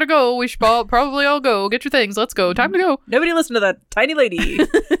 Guess we better go. We should probably all go. Get your things. Let's go. Time to go. Nobody listen to that tiny lady.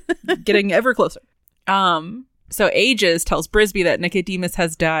 Getting ever closer. So Aegis tells Brisby that Nicodemus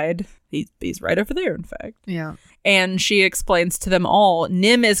has died. He's right over there, in fact. Yeah. And she explains to them all,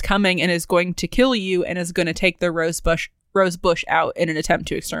 Nim is coming and is going to kill you and is going to take the rose bush out in an attempt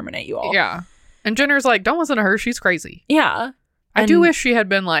to exterminate you all. Yeah. And Jenner's like, don't listen to her. She's crazy. Yeah. I do wish she had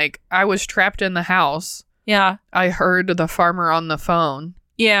been like, I was trapped in the house. Yeah. I heard the farmer on the phone.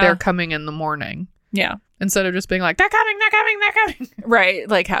 Yeah. They're coming in the morning. Yeah. Instead of just being like, they're coming, they're coming, they're coming. Right.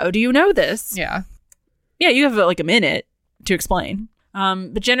 Like, how do you know this? Yeah. Yeah, you have like a minute to explain.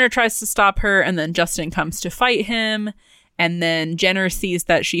 But Jenner tries to stop her, and then Justin comes to fight him. And then Jenner sees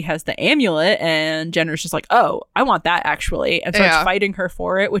that she has the amulet, and Jenner's just like, oh, I want that actually. And starts fighting her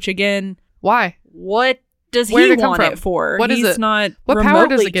for it, which again... Why? What does he want it for? What is it? He's not what power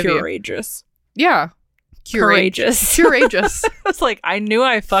does it give courageous. You? Yeah. Courageous. Courageous. I was like, I knew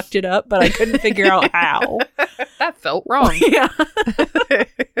I fucked it up, but I couldn't figure out how. That felt wrong. Yeah.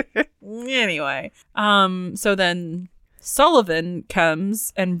 Anyway. So then Sullivan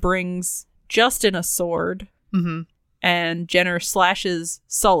comes and brings Justin a sword. Mm-hmm. And Jenner slashes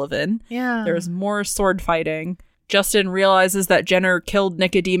Sullivan. Yeah. There's more sword fighting. Justin realizes that Jenner killed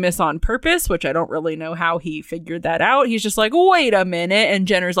Nicodemus on purpose, which I don't really know how he figured that out. He's just like, wait a minute. And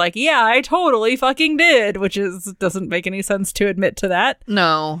Jenner's like, yeah, I totally fucking did, which doesn't make any sense to admit to that.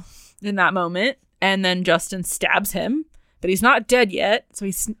 No. In that moment. And then Justin stabs him, but he's not dead yet. So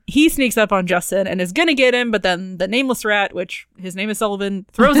he sneaks up on Justin and is going to get him. But then the nameless rat, which his name is Sullivan,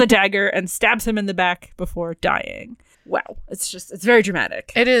 throws a dagger and stabs him in the back before dying. Wow. It's very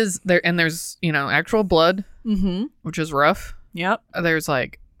dramatic. It is there. And there's, actual blood, which is rough. Yep. There's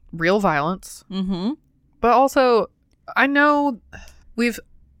like real violence. Mm-hmm. But also, I know we've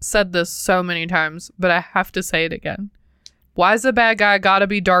said this so many times, but I have to say it again. Why is the bad guy gotta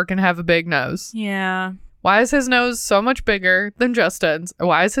be dark and have a big nose? Yeah. Why is his nose so much bigger than Justin's?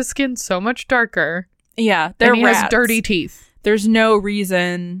 Why is his skin so much darker? Yeah, they're and he rats. has dirty teeth. There's no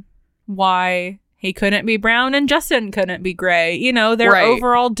reason why he couldn't be brown and Justin couldn't be gray. Their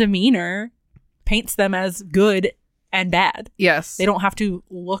overall demeanor paints them as good and bad. Yes. They don't have to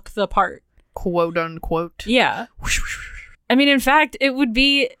look the part. Quote unquote. Yeah. I mean, in fact, it would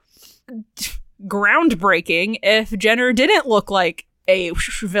be groundbreaking if Jenner didn't look like a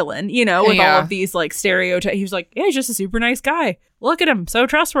villain, with all of these like stereotypes. He was like, yeah, he's just a super nice guy. Look at him, so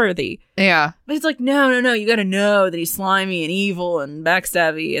trustworthy. Yeah. But it's like, no, you gotta know that he's slimy and evil and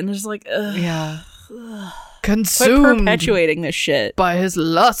backstabby. And there's like, ugh. Yeah. Ugh. Consumed. Quit perpetuating this shit. By his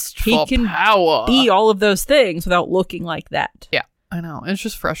lust for he can power. Be all of those things without looking like that. Yeah, I know. It's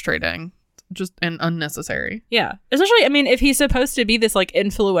just frustrating. And unnecessary. Yeah. Especially, if he's supposed to be this like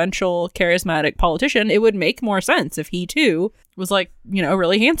influential, charismatic politician, it would make more sense if he too was like,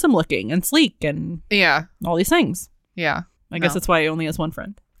 really handsome looking and sleek and all these things. Yeah. I guess that's why he only has one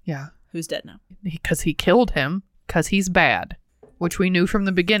friend. Yeah. Who's dead now. Because he killed him because he's bad, which we knew from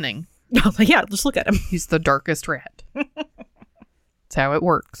the beginning. Yeah, just look at him. He's the darkest rat. That's how it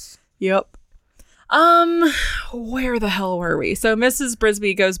works. Yep. Where the hell were we? So Mrs.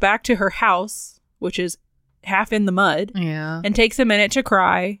 Brisby goes back to her house, which is half in the mud. Yeah. And takes a minute to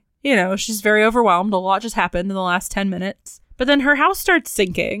cry. She's very overwhelmed. A lot just happened in the last 10 minutes. But then her house starts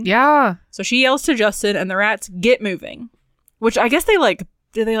sinking. Yeah. So she yells to Justin and the rats get moving. Which I guess they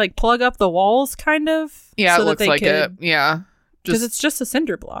do they plug up the walls kind of? Yeah, so it looks like it. Yeah. Because it's just a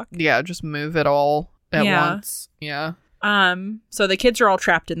cinder block. Yeah, just move it all at once. Yeah. So the kids are all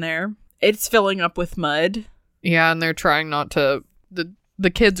trapped in there. It's filling up with mud. Yeah, and they're trying not to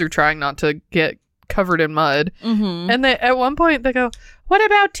the kids are trying not to get covered in mud. Mm-hmm. And they at one point they go, "What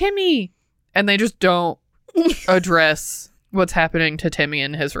about Timmy?" And they just don't address what's happening to Timmy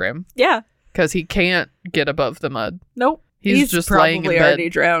in his room. Yeah. Because he can't get above the mud. Nope. He's just probably laying in bed. already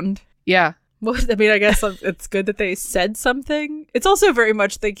drowned. Yeah. Well, I mean, I guess it's good that they said something. It's also very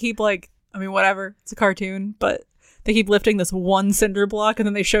much they keep whatever. It's a cartoon, but they keep lifting this one cinder block and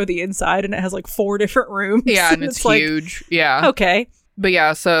then they show the inside and it has 4 different rooms. Yeah, and it's huge. Yeah. Okay. But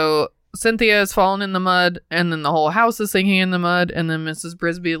yeah, so Cynthia has fallen in the mud and then the whole house is sinking in the mud and then Mrs.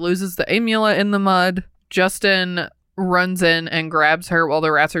 Brisby loses the amulet in the mud. Justin runs in and grabs her while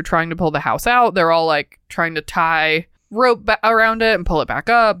the rats are trying to pull the house out. They're all trying to tie rope around it and pull it back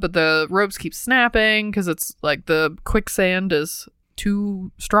up, but the ropes keep snapping because it's the quicksand is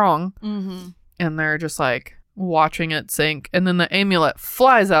too strong. Mm-hmm. And they're just watching it sink, and then the amulet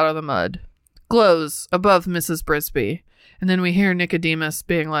flies out of the mud, glows above Mrs. Brisby, and then we hear Nicodemus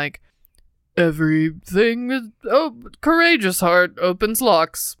being like, "Everything is courageous heart opens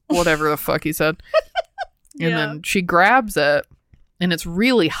locks," whatever the fuck he said. And then she grabs it and it's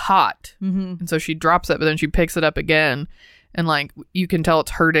really hot. Mm-hmm. And so she drops it, but then she picks it up again. And you can tell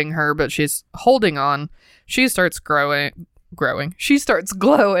it's hurting her, but she's holding on. She starts growing. She starts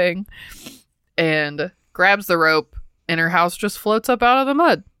glowing and grabs the rope and her house just floats up out of the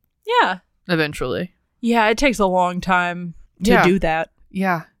mud. Yeah. Eventually. Yeah, it takes a long time to do that.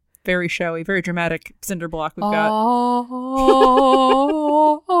 Yeah. Very showy, very dramatic cinder block we've got.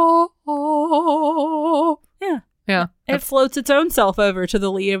 Yeah. Yeah. It floats its own self over to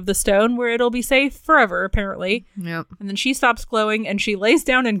the lee of the stone where it'll be safe forever, apparently. Yep. And then she stops glowing and she lays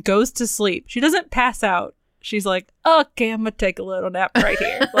down and goes to sleep. She doesn't pass out. She's like, "Okay, I'm going to take a little nap right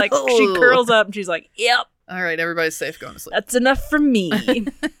here." She curls up and she's like, "Yep. All right, everybody's safe going to sleep. That's enough for me."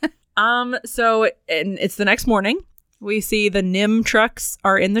 So and it's the next morning. We see the NIMH trucks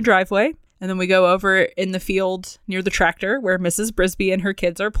are in the driveway. And then we go over in the field near the tractor where Mrs. Brisby and her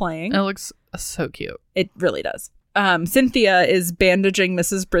kids are playing. It looks so cute. It really does. Cynthia is bandaging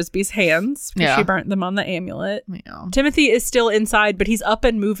Mrs. Brisby's hands because she burnt them on the amulet. Yeah. Timothy is still inside, but he's up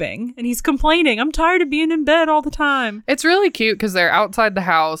and moving. And he's complaining, "I'm tired of being in bed all the time." It's really cute because they're outside the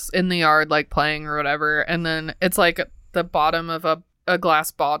house in the yard, playing or whatever. And then it's the bottom of a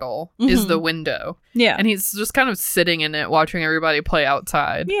glass bottle is the window. Yeah. And he's just kind of sitting in it watching everybody play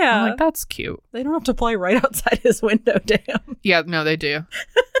outside. Yeah. I'm that's cute. They don't have to play right outside his window, damn. Yeah, no, they do.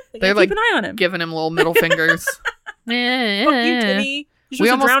 They're keep an eye on him. Giving him little middle fingers. Fuck you, Timmy. You're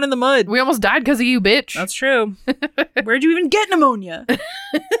supposed to drown in the mud. We almost died because of you, bitch. That's true. Where'd you even get pneumonia?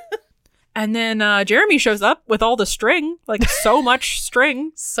 And then Jeremy shows up with all the string. So much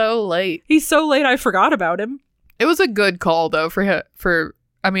string. So late. He's so late I forgot about him. It was a good call, though,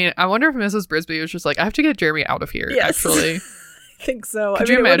 I mean, I wonder if Mrs. Brisby was just I have to get Jeremy out of here, actually. I think so. Could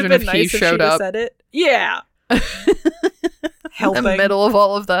you imagine if he showed up? Said it. Yeah. Helping. In the middle of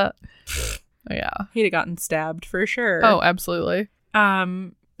all of that. Yeah. He'd have gotten stabbed for sure. Oh, absolutely.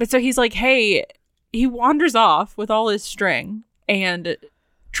 But so he's like, hey, he wanders off with all his string and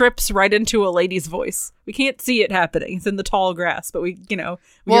trips right into a lady's voice. We can't see it happening. It's in the tall grass, but we hear him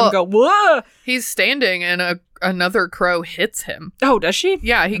go, "Whoa!" He's standing and another crow hits him. Oh, does she?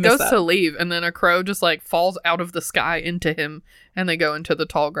 Yeah, he goes to leave and then a crow just falls out of the sky into him and they go into the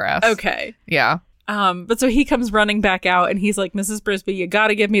tall grass. Okay. Yeah. But so he comes running back out and he's like, "Mrs. Brisby, you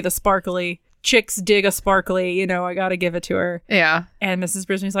gotta give me the sparkly. Chicks dig a sparkly, I gotta give it to her." Yeah. And Mrs.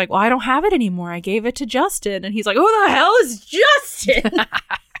 Brisby's like, "Well, I don't have it anymore. I gave it to Justin." And he's like, "Who the hell is Justin?"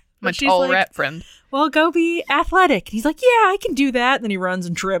 My tall rat friend. "Well, go be athletic." And he's like, "Yeah, I can do that." And then he runs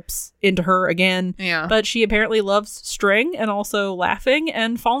and trips into her again. Yeah. But she apparently loves string and also laughing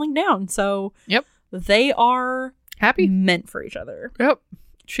and falling down. So yep, they are happy, meant for each other. Yep.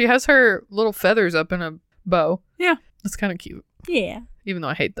 She has her little feathers up in a bow. Yeah. It's kind of cute. Yeah. Even though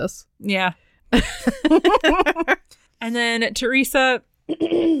I hate this. Yeah. And then Teresa,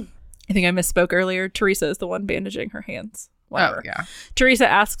 I think I misspoke earlier. Teresa is the one bandaging her hands. Whatever. Oh, yeah. Teresa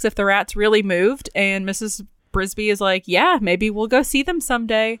asks if the rats really moved, and Mrs. Brisby is like, "Yeah, maybe we'll go see them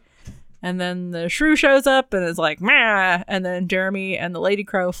someday." And then the shrew shows up and is like, "Meh." And then Jeremy and the lady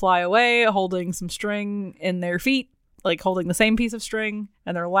crow fly away holding some string in their feet, holding the same piece of string,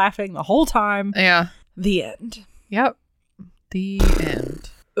 and they're laughing the whole time. Yeah. The end. Yep. The end.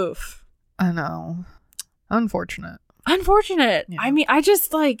 Oof. I know. Unfortunate. Unfortunate. Yeah. I mean, I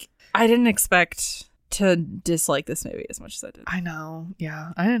just like, I didn't expect to dislike this movie as much as I did. I know.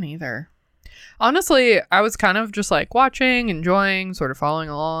 Yeah, I didn't either. Honestly, I was kind of just like watching, enjoying, sort of following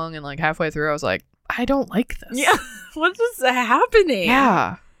along, and like halfway through I was like, I don't like this. Yeah. What is happening?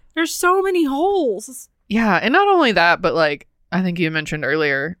 Yeah. There's so many holes. Yeah, and not only that, but like I think you mentioned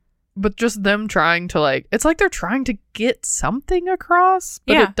earlier, but just them trying to like, it's like they're trying to get something across,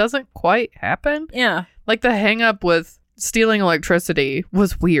 but Yeah. it doesn't quite happen. Yeah. Like the hang up with stealing electricity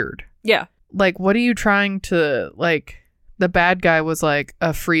was weird. Yeah. Like, what are you trying to, like, the bad guy was like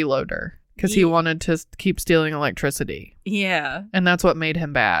a freeloader because he wanted to keep stealing electricity. Yeah. And that's what made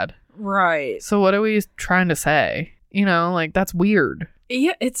him bad. Right. So what are we trying to say? You know, like, that's weird.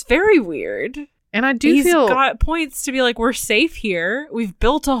 Yeah, it's very weird. And I do He's feel... got points to be like, we're safe here. We've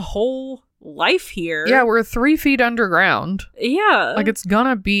built a whole life here. Yeah, we're 3 feet underground. Yeah. Like, it's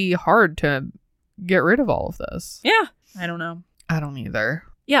gonna be hard to get rid of all of this. Yeah. I don't know. I don't either.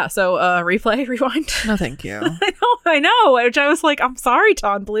 Yeah, so replay, rewind. No, thank you. I know. Which I was like, I'm sorry,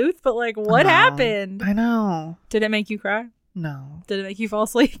 Ton Bluth, but like, what happened? I know. Did it make you cry? No. Did it make you fall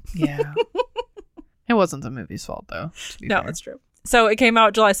asleep? Yeah. It wasn't the movie's fault, though. No, it's true. So it came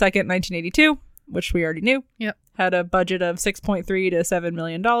out July 2nd, 1982, which we already knew. Yep. Had a budget of $6.3 to $7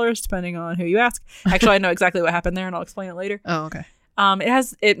 million, depending on who you ask. Actually, I know exactly what happened there, and I'll explain it later. Oh, okay.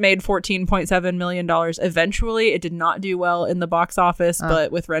 It made $14.7 million eventually. It did not do well in the box office,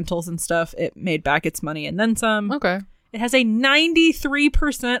 but with rentals and stuff, it made back its money and then some. Okay. It has a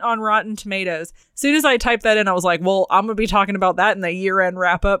 93% on Rotten Tomatoes. As soon as I typed that in, I was like, well, I'm going to be talking about that in the year-end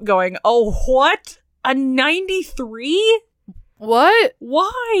wrap-up going, oh, what? A 93? What?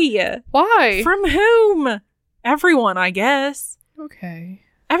 Why? Why? From whom? Everyone, I guess. Okay.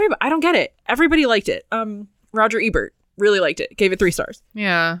 Everybody. I don't get it. Everybody liked it. Roger Ebert really liked it. Gave it 3 stars.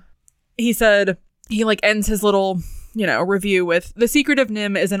 Yeah. He said, he like ends his little, review with, "The Secret of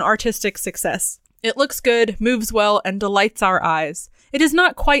NIMH is an artistic success. It looks good, moves well, and delights our eyes. It is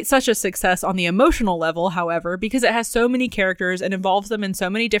not quite such a success on the emotional level, however, because it has so many characters and involves them in so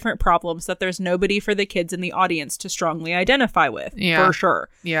many different problems that there's nobody for the kids in the audience to strongly identify with." Yeah. For sure.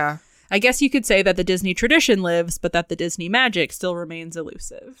 Yeah. I guess you could say that the Disney tradition lives, but that the Disney magic still remains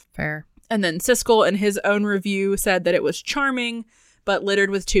elusive. Fair. And then Siskel, in his own review, said that it was charming, but littered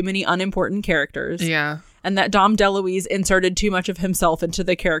with too many unimportant characters. Yeah. And that Dom DeLuise inserted too much of himself into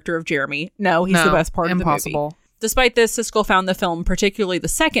the character of Jeremy. No, he's the best part of the movie. Impossible. Despite this, Siskel found the film, particularly the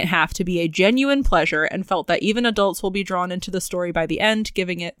second half, to be a genuine pleasure and felt that even adults will be drawn into the story by the end,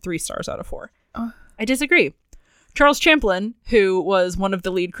 giving it 3 stars out of 4. I disagree. Charles Champlin, who was one of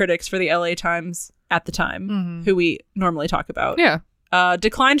the lead critics for the LA Times at the time, who we normally talk about,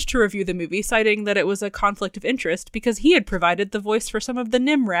 declined to review the movie, citing that it was a conflict of interest because he had provided the voice for some of the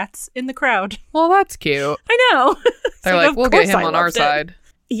NIMH rats in the crowd. Well, that's cute. I know. They're like, we'll get him on our side.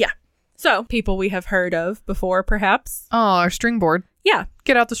 Yeah. So, people we have heard of before, perhaps. Oh, our string board. Yeah.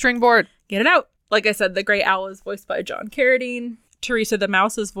 Get out the string board. Get it out. Like I said, the Great Owl is voiced by John Carradine. Teresa the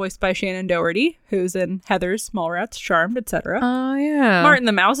Mouse is voiced by Shannon Doherty, who's in Heathers, Mallrats, Charmed, etc. Oh, yeah. Martin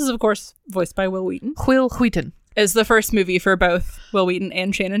the Mouse is, of course, voiced by Will Wheaton. Will Wheaton. Is the first movie for both Will Wheaton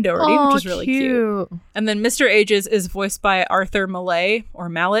and Shannon Doherty, which is really cute. And then Mr. Ages is voiced by Arthur Mallet, or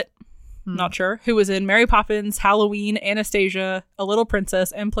Mallet, not sure, who was in Mary Poppins, Halloween, Anastasia, A Little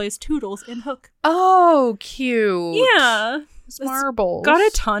Princess, and plays Toodles in Hook. Oh, cute. Yeah. It's marbles. Got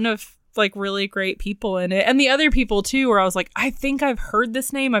a ton of like really great people in it. And the other people too, where I was like, I think I've heard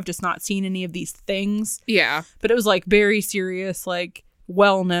this name. I've just not seen any of these things. Yeah. But it was like very serious, like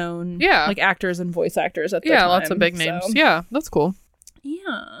well-known like actors and voice actors at the time. Yeah, lots of big names. So. Yeah, that's cool.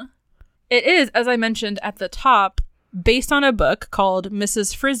 Yeah. It is, as I mentioned at the top, based on a book called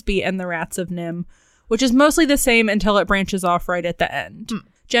Mrs. Frisbee and the Rats of NIMH, which is mostly the same until it branches off right at the end.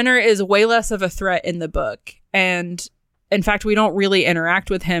 Jenner is way less of a threat in the book, and in fact, we don't really interact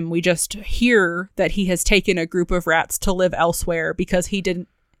with him. We just hear that he has taken a group of rats to live elsewhere because he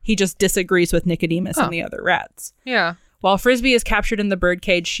just disagrees with Nicodemus and the other rats. Yeah. While Frisbee is captured in the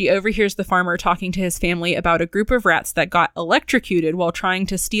birdcage, she overhears the farmer talking to his family about a group of rats that got electrocuted while trying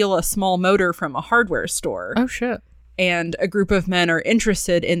to steal a small motor from a hardware store. Oh, shit. And a group of men are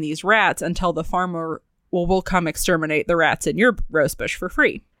interested in these rats until the farmer will come exterminate the rats in your rosebush for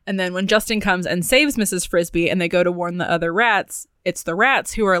free. And then when Justin comes and saves Mrs. Frisbee and they go to warn the other rats, it's the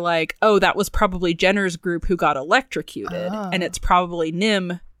rats who are like, oh, that was probably Jenner's group who got electrocuted. And it's probably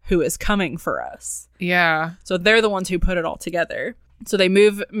NIMH who is coming for us. Yeah. So they're the ones who put it all together. So they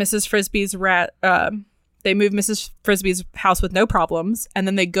move Mrs. Frisbee's house with no problems. And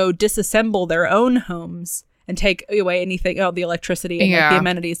then they go disassemble their own homes and take away anything, the electricity and like, the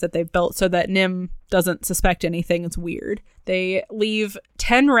amenities that they've built so that NIMH doesn't suspect anything is weird. They leave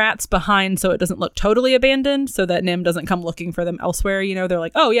 10 rats behind so it doesn't look totally abandoned, so that NIMH doesn't come looking for them elsewhere. You know, they're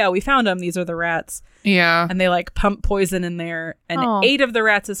like, oh yeah, we found them. These are the rats. Yeah. And they like pump poison in there, and 8 of the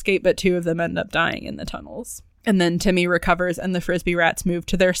rats escape, but 2 of them end up dying in the tunnels. And then Timmy recovers and the Frisbee rats move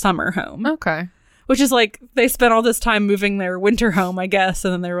to their summer home. Okay. Which is like, they spent all this time moving their winter home, I guess.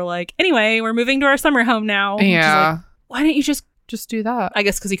 And then they were like, anyway, we're moving to our summer home now. Yeah. Like, why didn't you just do that? I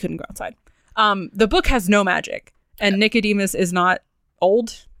guess because he couldn't go outside. The book has no magic. And Nicodemus is not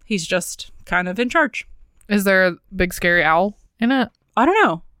old. He's just kind of in charge. Is there a big scary owl in it? I don't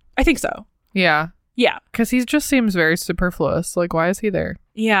know. I think so. Yeah. Yeah. Because he just seems very superfluous. Like, why is he there?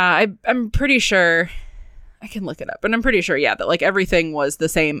 Yeah, I'm pretty sure. I can look it up, but I'm pretty sure, that like everything was the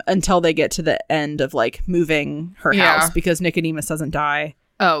same until they get to the end of like moving her house, because Nicodemus doesn't die.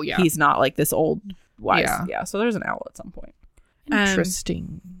 Oh, yeah. He's not like this old wise. Yeah. So there's an owl at some point.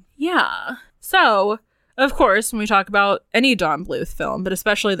 Interesting. Yeah. So, of course, when we talk about any Don Bluth film, but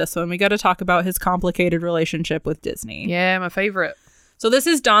especially this one, we got to talk about his complicated relationship with Disney. Yeah, my favorite. So this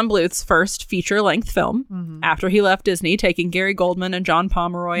is Don Bluth's first feature-length film after he left Disney, taking Gary Goldman and John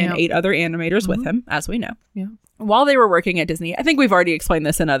Pomeroy and 8 other animators with him, as we know. Yeah. While they were working at Disney, I think we've already explained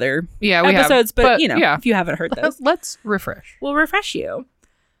this in other have, episodes, but you know, if you haven't heard this. Let's refresh. We'll refresh you.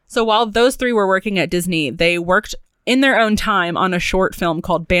 So while those 3 were working at Disney, they worked in their own time on a short film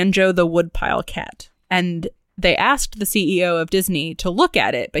called Banjo the Woodpile Cat. And they asked the CEO of Disney to look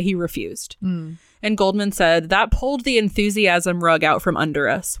at it, but he refused. And Goldman said, that pulled the enthusiasm rug out from under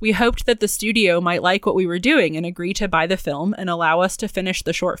us. We hoped that the studio might like what we were doing and agree to buy the film and allow us to finish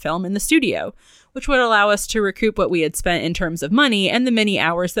the short film in the studio, which would allow us to recoup what we had spent in terms of money and the many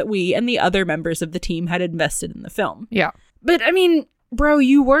hours that we and the other members of the team had invested in the film. Yeah. But I mean, bro,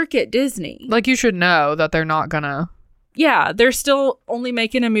 you work at Disney. Like, you should know that they're not gonna... Yeah, they're still only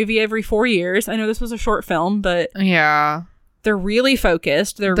making a movie every 4 years. I know this was a short film, but... Yeah. They're really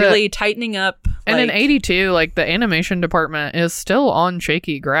focused. They're really tightening up. And in 82, like, the animation department is still on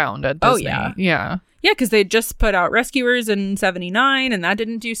shaky ground at Disney. Oh, yeah. Yeah. Yeah, because they just put out Rescuers in 79, and that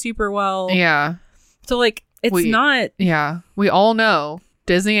didn't do super well. Yeah. So, like, it's not... Yeah. We all know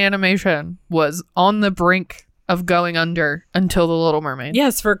Disney animation was on the brink of going under until The Little Mermaid.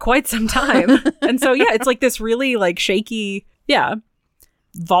 Yes, for quite some time. And so, yeah, it's like this really, like, shaky... Yeah.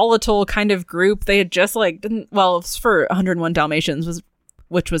 Volatile kind of group. They had just like it was for 101 Dalmatians,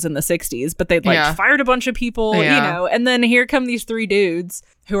 which was in the 60s, but they'd like fired a bunch of people, you know, and then here come these 3 dudes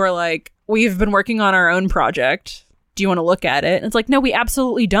who are like, we've been working on our own project. Do you want to look at it? And it's like, no, we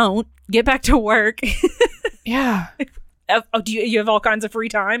absolutely don't. Get back to work. Yeah. Do you have all kinds of free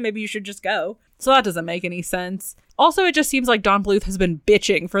time? Maybe you should just go. So that doesn't make any sense. Also, it just seems like Don Bluth has been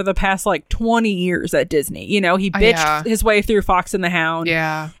bitching for the past like 20 years at Disney. You know, he bitched his way through Fox and the Hound.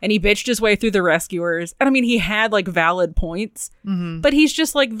 Yeah. And he bitched his way through The Rescuers. And I mean, he had like valid points, but he's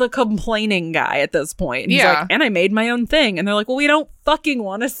just like the complaining guy at this point. And he's like, and I made my own thing. And they're like, well, we don't fucking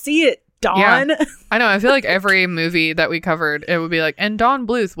want to see it, Don. Yeah. I know. I feel like every movie that we covered, it would be like, and Don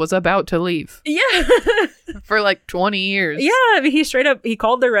Bluth was about to leave. Yeah. For like 20 years. Yeah. I mean, he straight up, he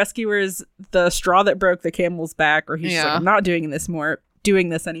called The Rescuers the straw that broke the camel's back, or he's just like, I'm not doing this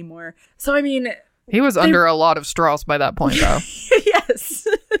anymore. So, I mean. He was under a lot of straws by that point, though. Yes.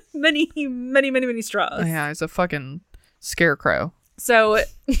 many straws. Yeah. He's a fucking scarecrow. So.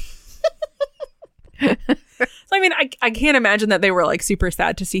 So, I mean, I can't imagine that they were, like, super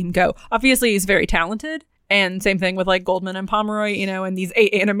sad to see him go. Obviously, he's very talented. And same thing with, like, Goldman and Pomeroy, you know, and these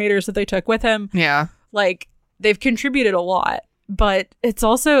 8 animators that they took with him. Yeah. Like, they've contributed a lot. But it's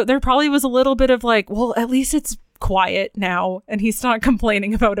also, there probably was a little bit of, like, well, at least it's quiet now. And he's not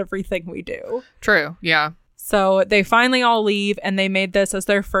complaining about everything we do. True. Yeah. So they finally all leave, and they made this as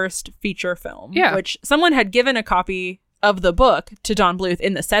their first feature film. Yeah. Which someone had given a copy of the book to Don Bluth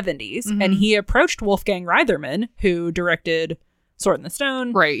in the 70s, and he approached Wolfgang Reitherman, who directed Sword in the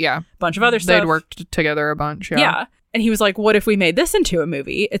Stone. Right, yeah. A bunch of other stuff. They'd worked together a bunch, Yeah. And he was like, what if we made this into a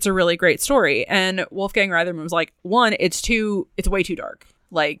movie? It's a really great story. And Wolfgang Reitherman was like, 1, it's way too dark.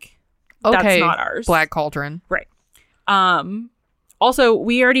 Like, that's not ours. Black Cauldron. Right. Also,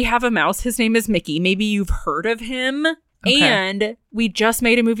 we already have a mouse. His name is Mickey. Maybe you've heard of him. Okay. And we just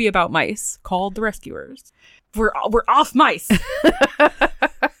made a movie about mice called The Rescuers. We're off mice.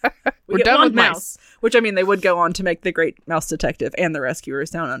 We're done with mouse. Which, I mean, they would go on to make The Great Mouse Detective and The Rescuers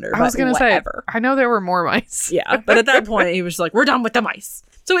Down Under. I was going to say, I know there were more mice. Yeah, but at that point, he was like, we're done with the mice.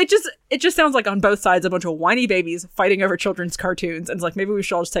 So it just sounds like on both sides, a bunch of whiny babies fighting over children's cartoons. And it's like, maybe we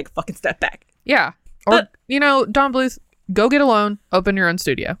should all just take a fucking step back. Yeah. Or, you know, Don Bluth, go get a loan, open your own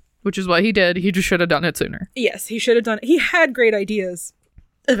studio. Which is what he did. He just should have done it sooner. Yes, he should have done it. He had great ideas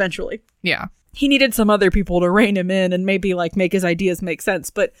eventually. Yeah. He needed some other people to rein him in and maybe like make his ideas make sense.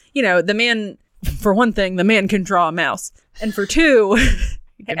 But, you know, the man, for one thing, the man can draw a mouse. And for two,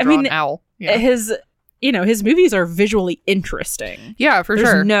 he can draw an owl. Yeah. His movies are visually interesting. Yeah, for There's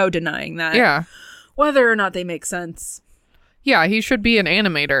sure. no denying that. Yeah. Whether or not they make sense. Yeah, he should be an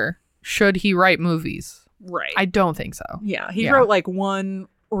animator. Should he write movies? Right. I don't think so. Yeah, he wrote like one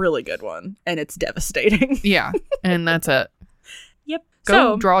really good one, and it's devastating. Yeah, and that's it. Yep.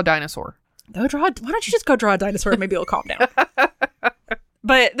 Go draw a dinosaur. Why don't you just go draw a dinosaur? Maybe it'll calm down.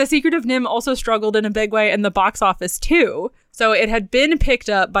 But The Secret of NIMH also struggled in a big way in the box office too. So it had been picked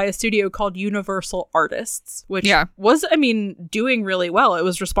up by a studio called Universal Artists, which was, doing really well. It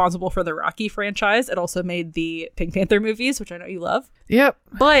was responsible for the Rocky franchise. It also made the Pink Panther movies, which I know you love. Yep.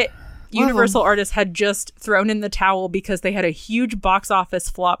 But Universal Artists had just thrown in the towel because they had a huge box office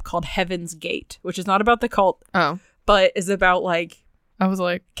flop called Heaven's Gate, which is not about the cult, but is about I was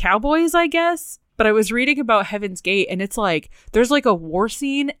like, cowboys, I guess. But I was reading about Heaven's Gate, and it's like there's like a war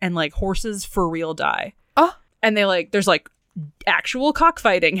scene and like horses for real die. Oh. And there's like actual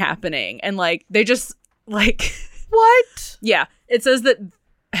cockfighting happening, and like they just like what? Yeah. It says that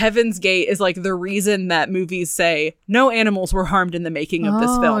Heaven's Gate is like the reason that movies say no animals were harmed in the making of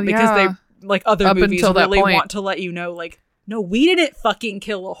this film, because they like other Up movies until that really point. want to let you know like, no, we didn't fucking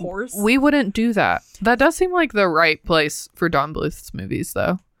kill a horse. We wouldn't do that. That does seem like the right place for Don Bluth's movies,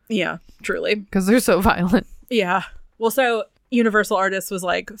 though. Yeah, truly. Because they're so violent. Yeah. Well, so Universal Artists was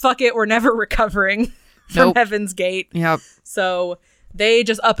like, fuck it, we're never recovering from Heaven's Gate. Yep. So they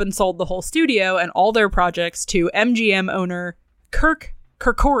just up and sold the whole studio and all their projects to MGM owner Kirk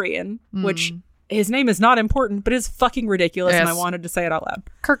Kerkorian, which his name is not important, but is fucking ridiculous, and I wanted to say it out loud.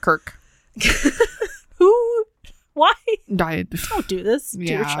 Kirk. Who? Why? Died. Don't do this to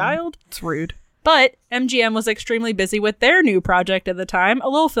your child. It's rude. But MGM was extremely busy with their new project at the time, a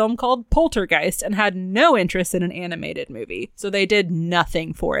little film called Poltergeist, and had no interest in an animated movie. So they did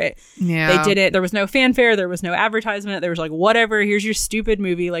nothing for it. Yeah. They did it. There was no fanfare. There was no advertisement. There was like, whatever, here's your stupid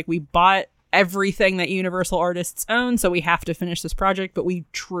movie. Like, we bought everything that Universal Artists own, so we have to finish this project, but we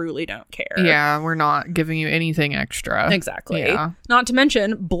truly don't care. Yeah, we're not giving you anything extra. Exactly. Yeah. Not to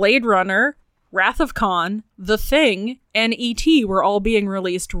mention Blade Runner, Wrath of Khan, The Thing, and E.T. were all being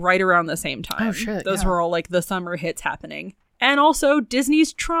released right around the same time. Oh, shit. Those were all like the summer hits happening. And also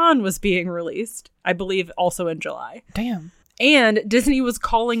Disney's Tron was being released, I believe also in July. Damn. And Disney was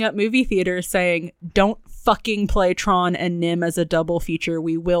calling up movie theaters saying, don't fucking play Tron and NIMH as a double feature.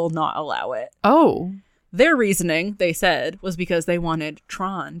 We will not allow it. Oh. Their reasoning, they said, was because they wanted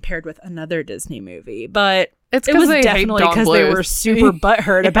Tron paired with another Disney movie. But it was they definitely because they were super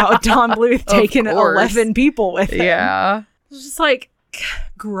butthurt about Don Bluth taking 11 people with him. Yeah. It's just like,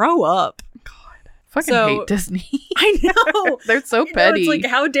 grow up. Fucking hate Disney. I know. They're so petty. It's like,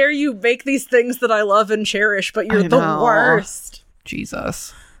 how dare you make these things that I love and cherish, but you're the worst.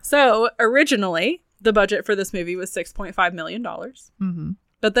 Jesus. So originally, the budget for this movie was $6.5 million. Mm-hmm.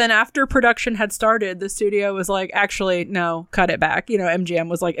 But then after production had started, the studio was like, actually, no, cut it back. You know, MGM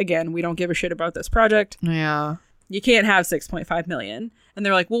was like, again, we don't give a shit about this project. Yeah. You can't have $6.5 million. And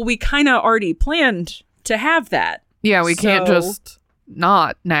they're like, well, we kind of already planned to have that. Yeah, we can't just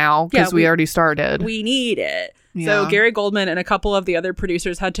not now because we already started. We need it. Yeah. So Gary Goldman and a couple of the other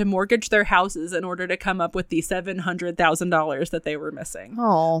producers had to mortgage their houses in order to come up with the $700,000 that they were missing.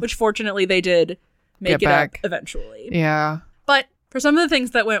 Oh. Which fortunately they did make Get it back. up eventually. Yeah. But for some of the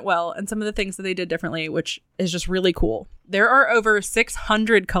things that went well and some of the things that they did differently, which is just really cool, there are over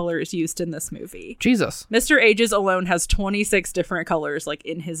 600 colors used in this movie. Jesus. Mr. Ages alone has 26 different colors like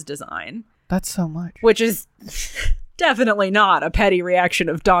in his design. That's so much. Which is definitely not a petty reaction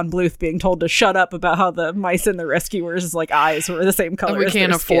of Don Bluth being told to shut up about how the mice and the rescuers' like eyes were the same color. And we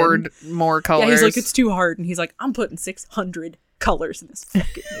can't afford more colors. Yeah, he's like, it's too hard. And he's like, I'm putting 600 colors in this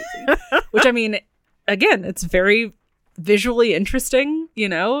fucking movie. Which, I mean, again, it's very visually interesting, you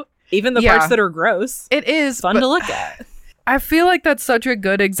know? Even the parts that are gross. It is fun to look at. I feel like that's such a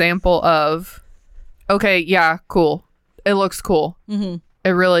good example of, okay, yeah, cool. It looks cool. Mm-hmm. It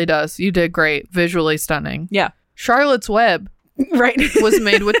really does. You did great. Visually stunning. Yeah. Charlotte's Web right was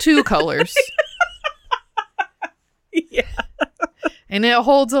made with 2 colors. Yeah. And it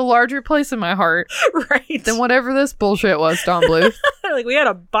holds a larger place in my heart right than whatever this bullshit was, Don Bluth. Like, we had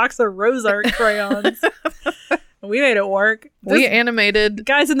a box of Rose Art crayons. We made it work. We animated.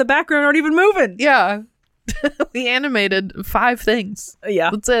 Guys in the background aren't even moving. Yeah. We animated 5 things.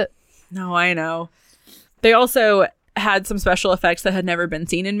 Yeah. That's it. No, I know. They also had some special effects that had never been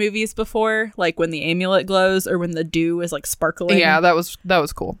seen in movies before, like when the amulet glows or when the dew is like sparkling. Yeah, that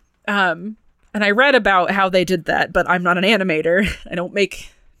was cool. And I read about how they did that, but I'm not an animator. I don't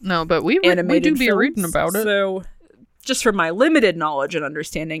make No, but we do be reading about it. So just from my limited knowledge and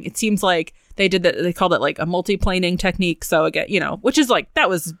understanding, it seems like they did that. They called it like a multiplaning technique. So again, which is like, that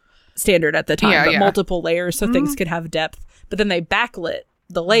was standard at the time, but multiple layers so things could have depth. But then they backlit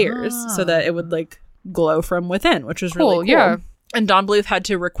the layers so that it would like glow from within, which was really cool. Yeah. And Don Bluth had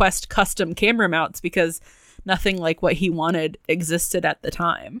to request custom camera mounts because nothing like what he wanted existed at the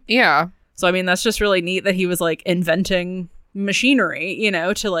time. Yeah. So, I mean, that's just really neat that he was like inventing machinery,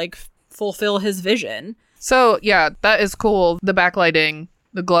 to like fulfill his vision. So, yeah, that is cool. The backlighting,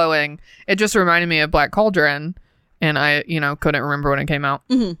 the glowing. It just reminded me of Black Cauldron. And I, couldn't remember when it came out.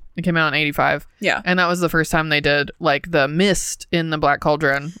 Mm-hmm. It came out in 85. Yeah. And that was the first time they did, like, the mist in the Black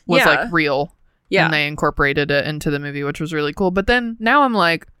Cauldron was, like, real. Yeah. And they incorporated it into the movie, which was really cool. But then now I'm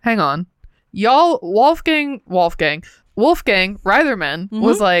like, hang on. Y'all, Wolfgang Reitherman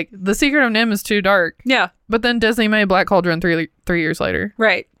was like, The Secret of NIMH is too dark. Yeah. But then Disney made Black Cauldron 3 years later.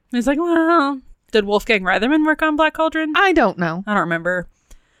 Right. He's like, well, did Wolfgang Reitherman work on Black Cauldron? I don't know. I don't remember.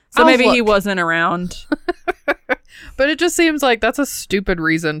 So maybe he wasn't around. But it just seems like that's a stupid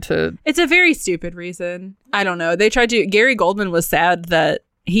reason to... It's a very stupid reason. I don't know. Gary Goldman was sad that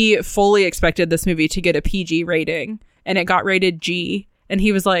he fully expected this movie to get a PG rating, and it got rated G. And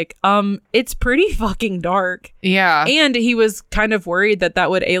he was like, it's pretty fucking dark. Yeah. And he was kind of worried that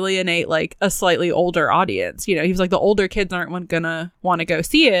would alienate like a slightly older audience. He was like, the older kids aren't gonna want to go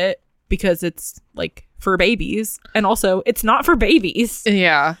see it because it's like for babies. And also, it's not for babies.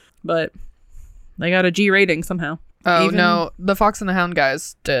 Yeah. But they got a G rating somehow. Oh, no. The Fox and the Hound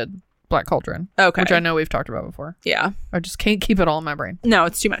guys did Black Cauldron. Okay. Which I know we've talked about before. Yeah. I just can't keep it all in my brain. No,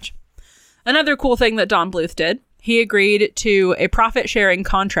 it's too much. Another cool thing that Don Bluth did, he agreed to a profit-sharing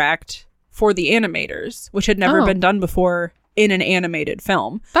contract for the animators, which had never been done before in an animated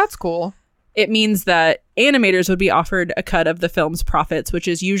film. That's cool. It means that animators would be offered a cut of the film's profits, which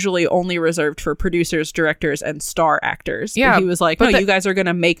is usually only reserved for producers, directors, and star actors. Yeah, but he was like, no, you guys are going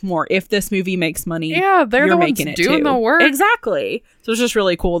to make more. If this movie makes money, yeah, they're the ones doing the work. Exactly. So it's just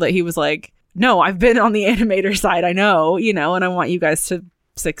really cool that he was like, no, I've been on the animator side, I know, and I want you guys to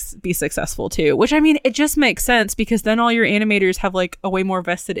be successful too. Which, I mean, it just makes sense because then all your animators have like a way more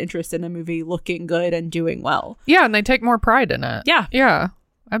vested interest in a movie looking good and doing well. Yeah, and they take more pride in it. Yeah. Yeah,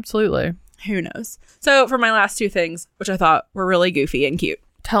 absolutely. Who knows? So for my last two things, which I thought were really goofy and cute.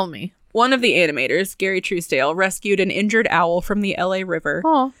 Tell me. One of the animators, Gary Truesdale, rescued an injured owl from the LA River.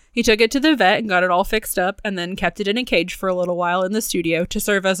 Oh. He took it to the vet and got it all fixed up and then kept it in a cage for a little while in the studio to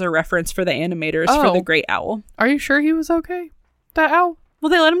serve as a reference for the animators for the great owl. Are you sure he was okay? That owl? Well,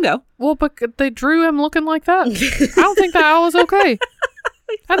 they let him go. Well, but they drew him looking like that. I don't think that owl is okay.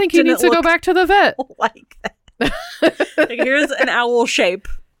 I think he needs to go back to the vet. Like that. Like, here's an owl shape.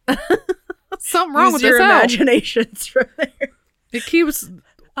 Something wrong with your this imaginations from there. It keeps...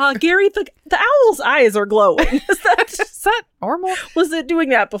 Gary, the owl's eyes are glowing. Is that normal? Was it doing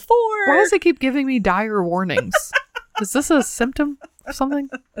that before? Why does it keep giving me dire warnings? Is this a symptom of something?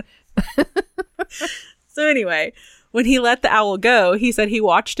 So anyway, when he let the owl go, he said he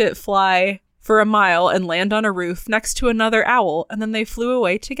watched it fly for a mile and land on a roof next to another owl, and then they flew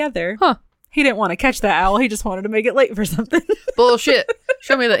away together. Huh. He didn't want to catch that owl. He just wanted to make it late for something. Bullshit.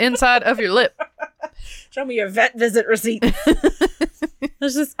 Show me the inside of your lip. Show me your vet visit receipt.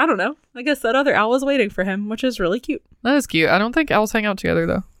 There's just, I don't know. I guess that other owl was waiting for him, which is really cute. That is cute. I don't think owls hang out together,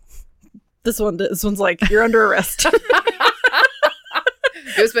 though. This one's like, you're under arrest.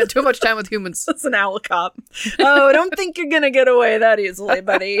 You spent too much time with humans. It's an owl cop. Oh, I don't think you're going to get away that easily,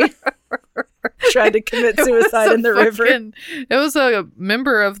 buddy. Tried to commit suicide in the river. It was a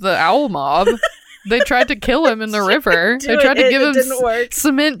member of the owl mob. They tried to kill him in the river. They tried to give him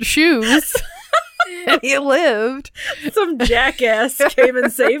cement shoes. And he lived. Some jackass came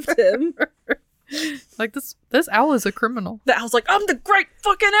and saved him. Like, this owl is a criminal. The owl's like, I'm the great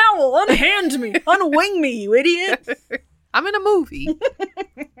fucking owl. Unhand me. Unwing me, you idiot. I'm in a movie.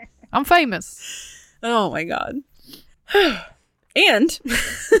 I'm famous. Oh my god. And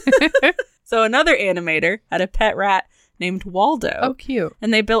so another animator had a pet rat named Waldo. Oh, cute.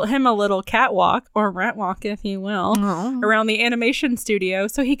 And they built him a little catwalk, or rat walk, if you will, around the animation studio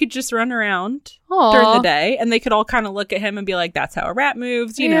so he could just run around during the day. And they could all kind of look at him and be like, that's how a rat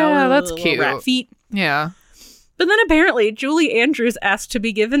moves, you know. That's cute. Rat feet. Yeah. But then apparently Julie Andrews asked to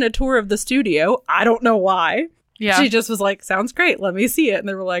be given a tour of the studio. I don't know why. Yeah. She just was like, sounds great. Let me see it. And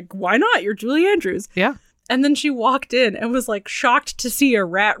they were like, why not? You're Julie Andrews. Yeah. And then she walked in and was like shocked to see a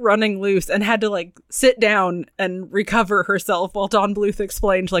rat running loose and had to like sit down and recover herself while Don Bluth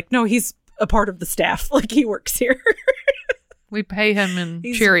explained like, no, he's a part of the staff. Like he works here. We pay him in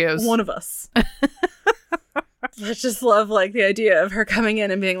He's Cheerios. one of us. I just love like the idea of her coming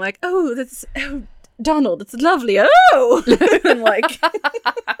in and being like, oh, Donald, it's lovely. Oh, and like,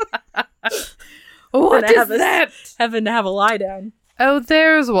 what is that? Having to have a lie down. Oh,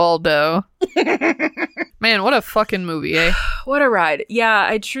 there's Waldo. Man, what a fucking movie, eh? What a ride. Yeah,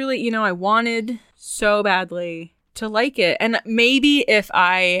 I truly, I wanted so badly to like it. And maybe if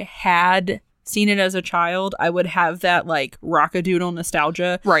I had seen it as a child, I would have that like Rockadoodle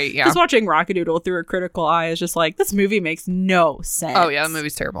nostalgia. Right, yeah. Because watching Rockadoodle through a critical eye is just like, this movie makes no sense. Oh, yeah, the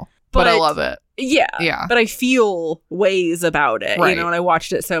movie's terrible. But I love it. Yeah. Yeah. But I feel ways about it, right. And I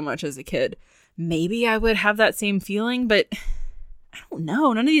watched it so much as a kid. Maybe I would have that same feeling, but I don't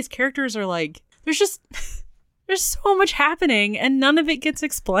know. None of these characters are like, there's so much happening and none of it gets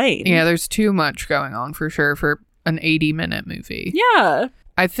explained. Yeah, there's too much going on for sure for an 80-minute movie. Yeah.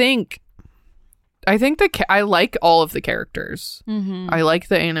 I think I like all of the characters. Mm-hmm. I like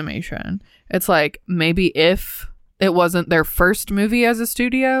the animation. It's like maybe if it wasn't their first movie as a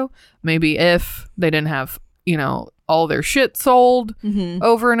studio, maybe if they didn't have, all their shit sold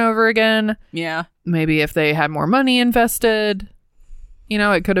over and over again. Yeah. Maybe if they had more money invested,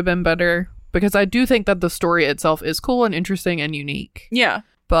 it could have been better. Because I do think that the story itself is cool and interesting and unique. Yeah.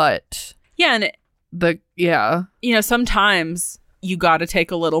 But yeah, and sometimes you got to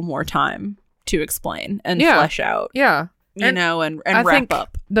take a little more time to explain and flesh out. Yeah. And I wrap think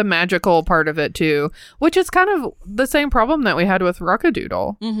up the magical part of it too, which is kind of the same problem that we had with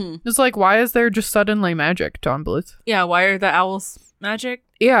Rockadoodle. Mm-hmm. It's like, why is there just suddenly magic, Don Bluth? Yeah, why are the owls magic?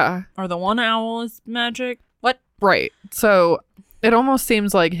 Yeah. Or the one owl is magic? What? Right. So it almost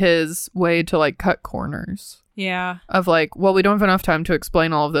seems like his way to like cut corners. Yeah. Of like, well, we don't have enough time to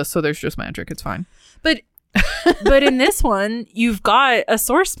explain all of this, so there's just magic. It's fine. But in this one, you've got a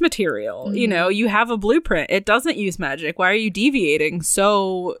source material. You have a blueprint. It doesn't use magic. Why are you deviating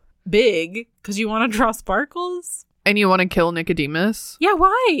so big? Because you want to draw sparkles? And you want to kill Nicodemus? Yeah,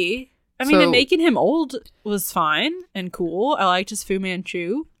 why? I mean, and making him old was fine and cool. I liked his Fu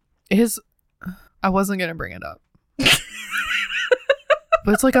Manchu. I wasn't going to bring it up.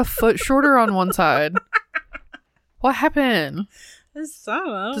 But it's like a foot shorter on one side. What happened? I don't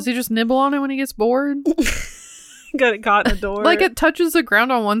know. Does he just nibble on it when he gets bored? Got it caught in the door. Like it touches the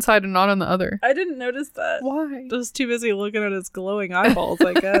ground on one side and not on the other. I didn't notice that. Why? I was too busy looking at his glowing eyeballs,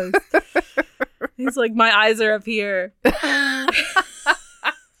 I guess. He's like, my eyes are up here.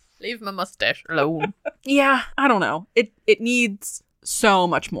 Leave my mustache alone. Yeah, I don't know. It needs so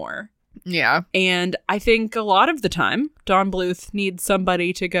much more. Yeah. And I think a lot of the time, Don Bluth needs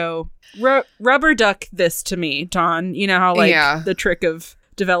somebody to go, rubber duck this to me, Don. You know how the trick of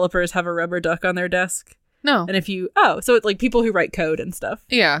developers have a rubber duck on their desk? No. And if so it's like people who write code and stuff.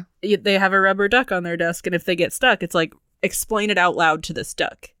 Yeah. They have a rubber duck on their desk, and if they get stuck, it's like, explain it out loud to this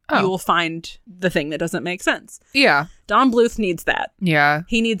duck. Oh. You will find the thing that doesn't make sense. Yeah. Don Bluth needs that. Yeah.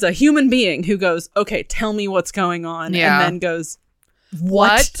 He needs a human being who goes, okay, tell me what's going on. Yeah. And then goes,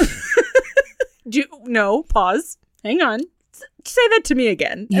 what? No, pause. Hang on. Say that to me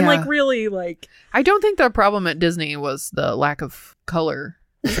again. Yeah. And really I don't think the problem at Disney was the lack of color.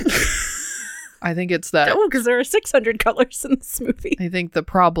 I think it's that. Oh, because there are 600 colors in this movie. I think the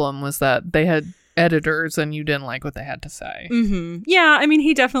problem was that they had editors and you didn't like what they had to say. Mm-hmm. Yeah, I mean,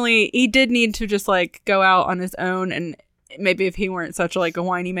 he did need to just go out on his own, and maybe if he weren't such a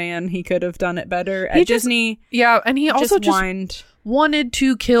whiny man, he could have done it better at Disney. Yeah, and he also just wanted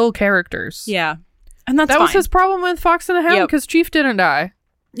to kill characters. Yeah, and that was his problem with Fox and the Hound, because Chief didn't die.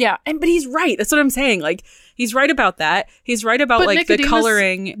 Yeah, but he's right. That's what I'm saying. He's right about that. He's right about the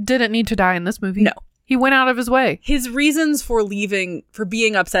coloring. Didn't need to die in this movie. No, he went out of his way. His reasons for leaving, for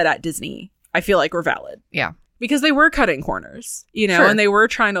being upset at Disney, I feel like were valid. Yeah, because they were cutting corners, sure. And they were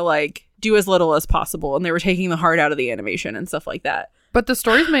trying to do as little as possible, and they were taking the heart out of the animation and stuff like that. But the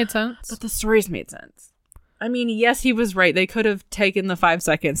stories made sense. I mean, yes, he was right. They could have taken the 5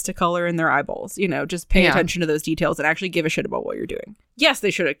 seconds to color in their eyeballs, just pay attention to those details and actually give a shit about what you're doing. Yes,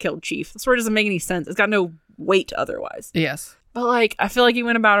 they should have killed Chief. The story doesn't make any sense. It's got no weight otherwise. Yes. But I feel like he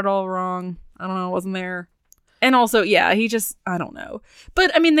went about it all wrong. I don't know. I wasn't there. And also, yeah, I don't know.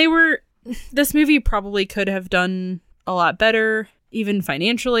 But I mean, this movie probably could have done a lot better, even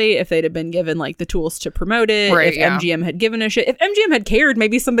financially, if they'd have been given the tools to promote it. Right, if MGM had given a shit. If MGM had cared,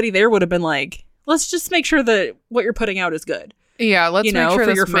 maybe somebody there would have been let's just make sure that what you're putting out is good. Yeah, let's make sure for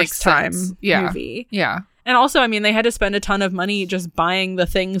this your makes first time sense. movie. Yeah. And also, I mean, they had to spend a ton of money just buying the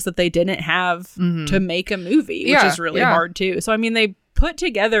things that they didn't have to make a movie, which is really hard too. So, I mean, they put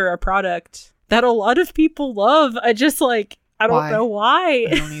together a product that a lot of people love. I just I don't know why.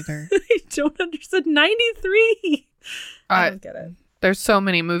 I don't either. I don't understand. 93. I don't get it. There's so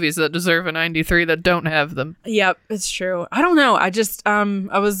many movies that deserve a 93 that don't have them. Yep, it's true. I don't know. I just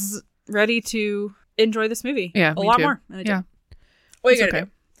I was ready to enjoy this movie. Yeah, a lot more. And I did. What are you gonna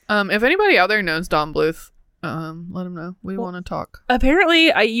do? If anybody out there knows Don Bluth, let him know. We want to talk.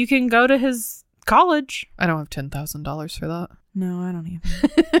 Apparently, you can go to his college. I don't have $10,000 for that. No, I don't either.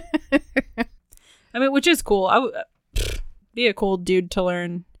 I mean, which is cool. I would be a cool dude to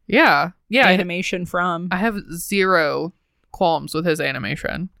learn. Yeah, animation from. I have zero qualms with his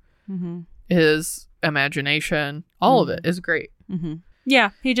animation. Mm-hmm. His imagination, all of it is great. Mm-hmm. Yeah,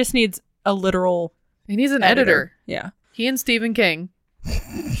 he just needs a literal. He needs an editor. Yeah, he and Stephen King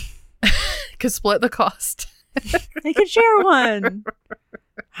could split the cost. They could share one.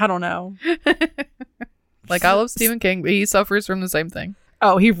 I don't know. Like, I love Stephen King, but he suffers from the same thing.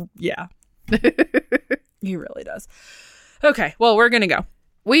 Oh, he really does. Okay, well, we're gonna go.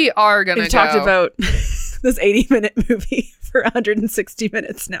 We are gonna go. We've talked about this 80-minute movie for 160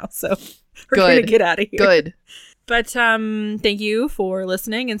 minutes now, so we're gonna get out of here. Good. But thank you for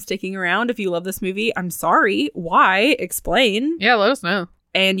listening and sticking around. If you love this movie, I'm sorry. Why? Explain. Yeah, let us know.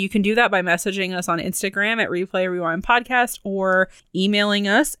 And you can do that by messaging us on Instagram at Replay Rewind Podcast or emailing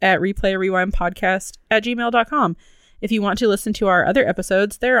us at replayrewindpodcast@gmail.com. If you want to listen to our other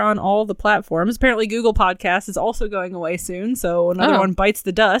episodes, they're on all the platforms. Apparently, Google Podcasts is also going away soon, so another one bites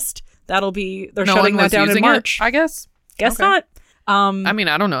the dust. They're shutting that down in March. I guess. Guess not. I mean,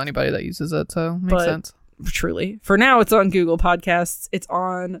 I don't know anybody that uses it, so makes sense. Truly. For now, it's on Google Podcasts. It's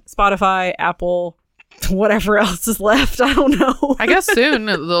on Spotify, Apple, whatever else is left. I don't know. I guess soon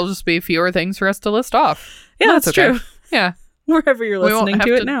there'll just be fewer things for us to list off. Yeah, that's true. Yeah. Wherever you're listening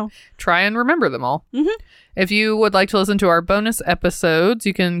to it now. Try and remember them all. Mm-hmm. If you would like to listen to our bonus episodes,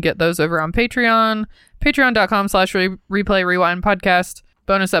 you can get those over on Patreon. Patreon.com/Replay Rewind Podcast.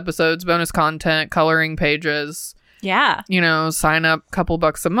 Bonus episodes, bonus content, coloring pages. Yeah. Sign up a couple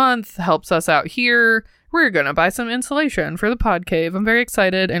bucks a month. Helps us out here. We're going to buy some insulation for the pod cave. I'm very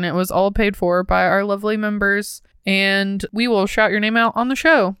excited, and it was all paid for by our lovely members. And we will shout your name out on the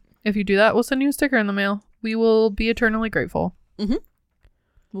show. If you do that, we'll send you a sticker in the mail. We will be eternally grateful. Mm-hmm.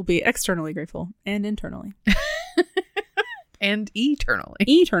 We'll be externally grateful and internally. And eternally.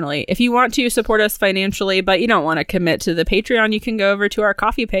 Eternally. If you want to support us financially, but you don't want to commit to the Patreon, you can go over to our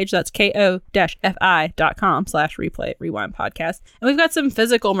coffee page. That's ko-fi.com/replay rewind podcast. And we've got some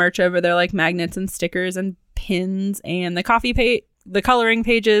physical merch over there, like magnets and stickers and pins. And the the coloring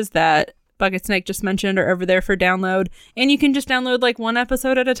pages that Bucket Snake just mentioned are over there for download. And you can just download like one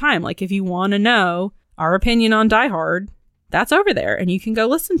episode at a time. Like if you want to know our opinion on Die Hard, that's over there. And you can go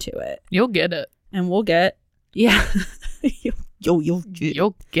listen to it. You'll get it. And we'll get... Yeah. You'll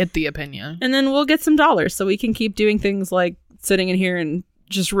get the opinion. And then we'll get some dollars so we can keep doing things like sitting in here and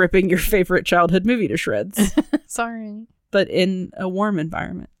just ripping your favorite childhood movie to shreds. Sorry. But in a warm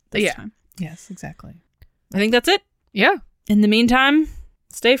environment this time. Yes, exactly. I think that's it. Yeah. In the meantime,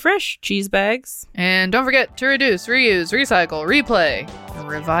 stay fresh, cheese bags. And don't forget to reduce, reuse, recycle, replay, and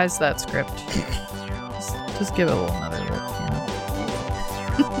revise that script. just give it a little another look,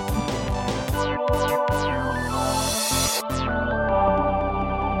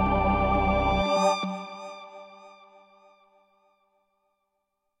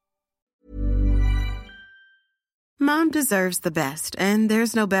 Mom deserves the best, and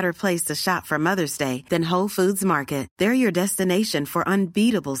there's no better place to shop for Mother's Day than Whole Foods Market. They're your destination for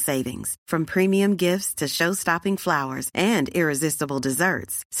unbeatable savings, from premium gifts to show-stopping flowers and irresistible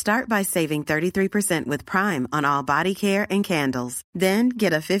desserts. Start by saving 33% with Prime on all body care and candles. Then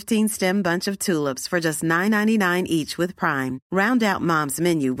get a 15-stem bunch of tulips for just $9.99 each with Prime. Round out Mom's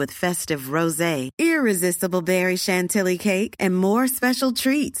menu with festive rosé, irresistible berry chantilly cake, and more special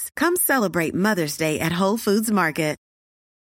treats. Come celebrate Mother's Day at Whole Foods Market.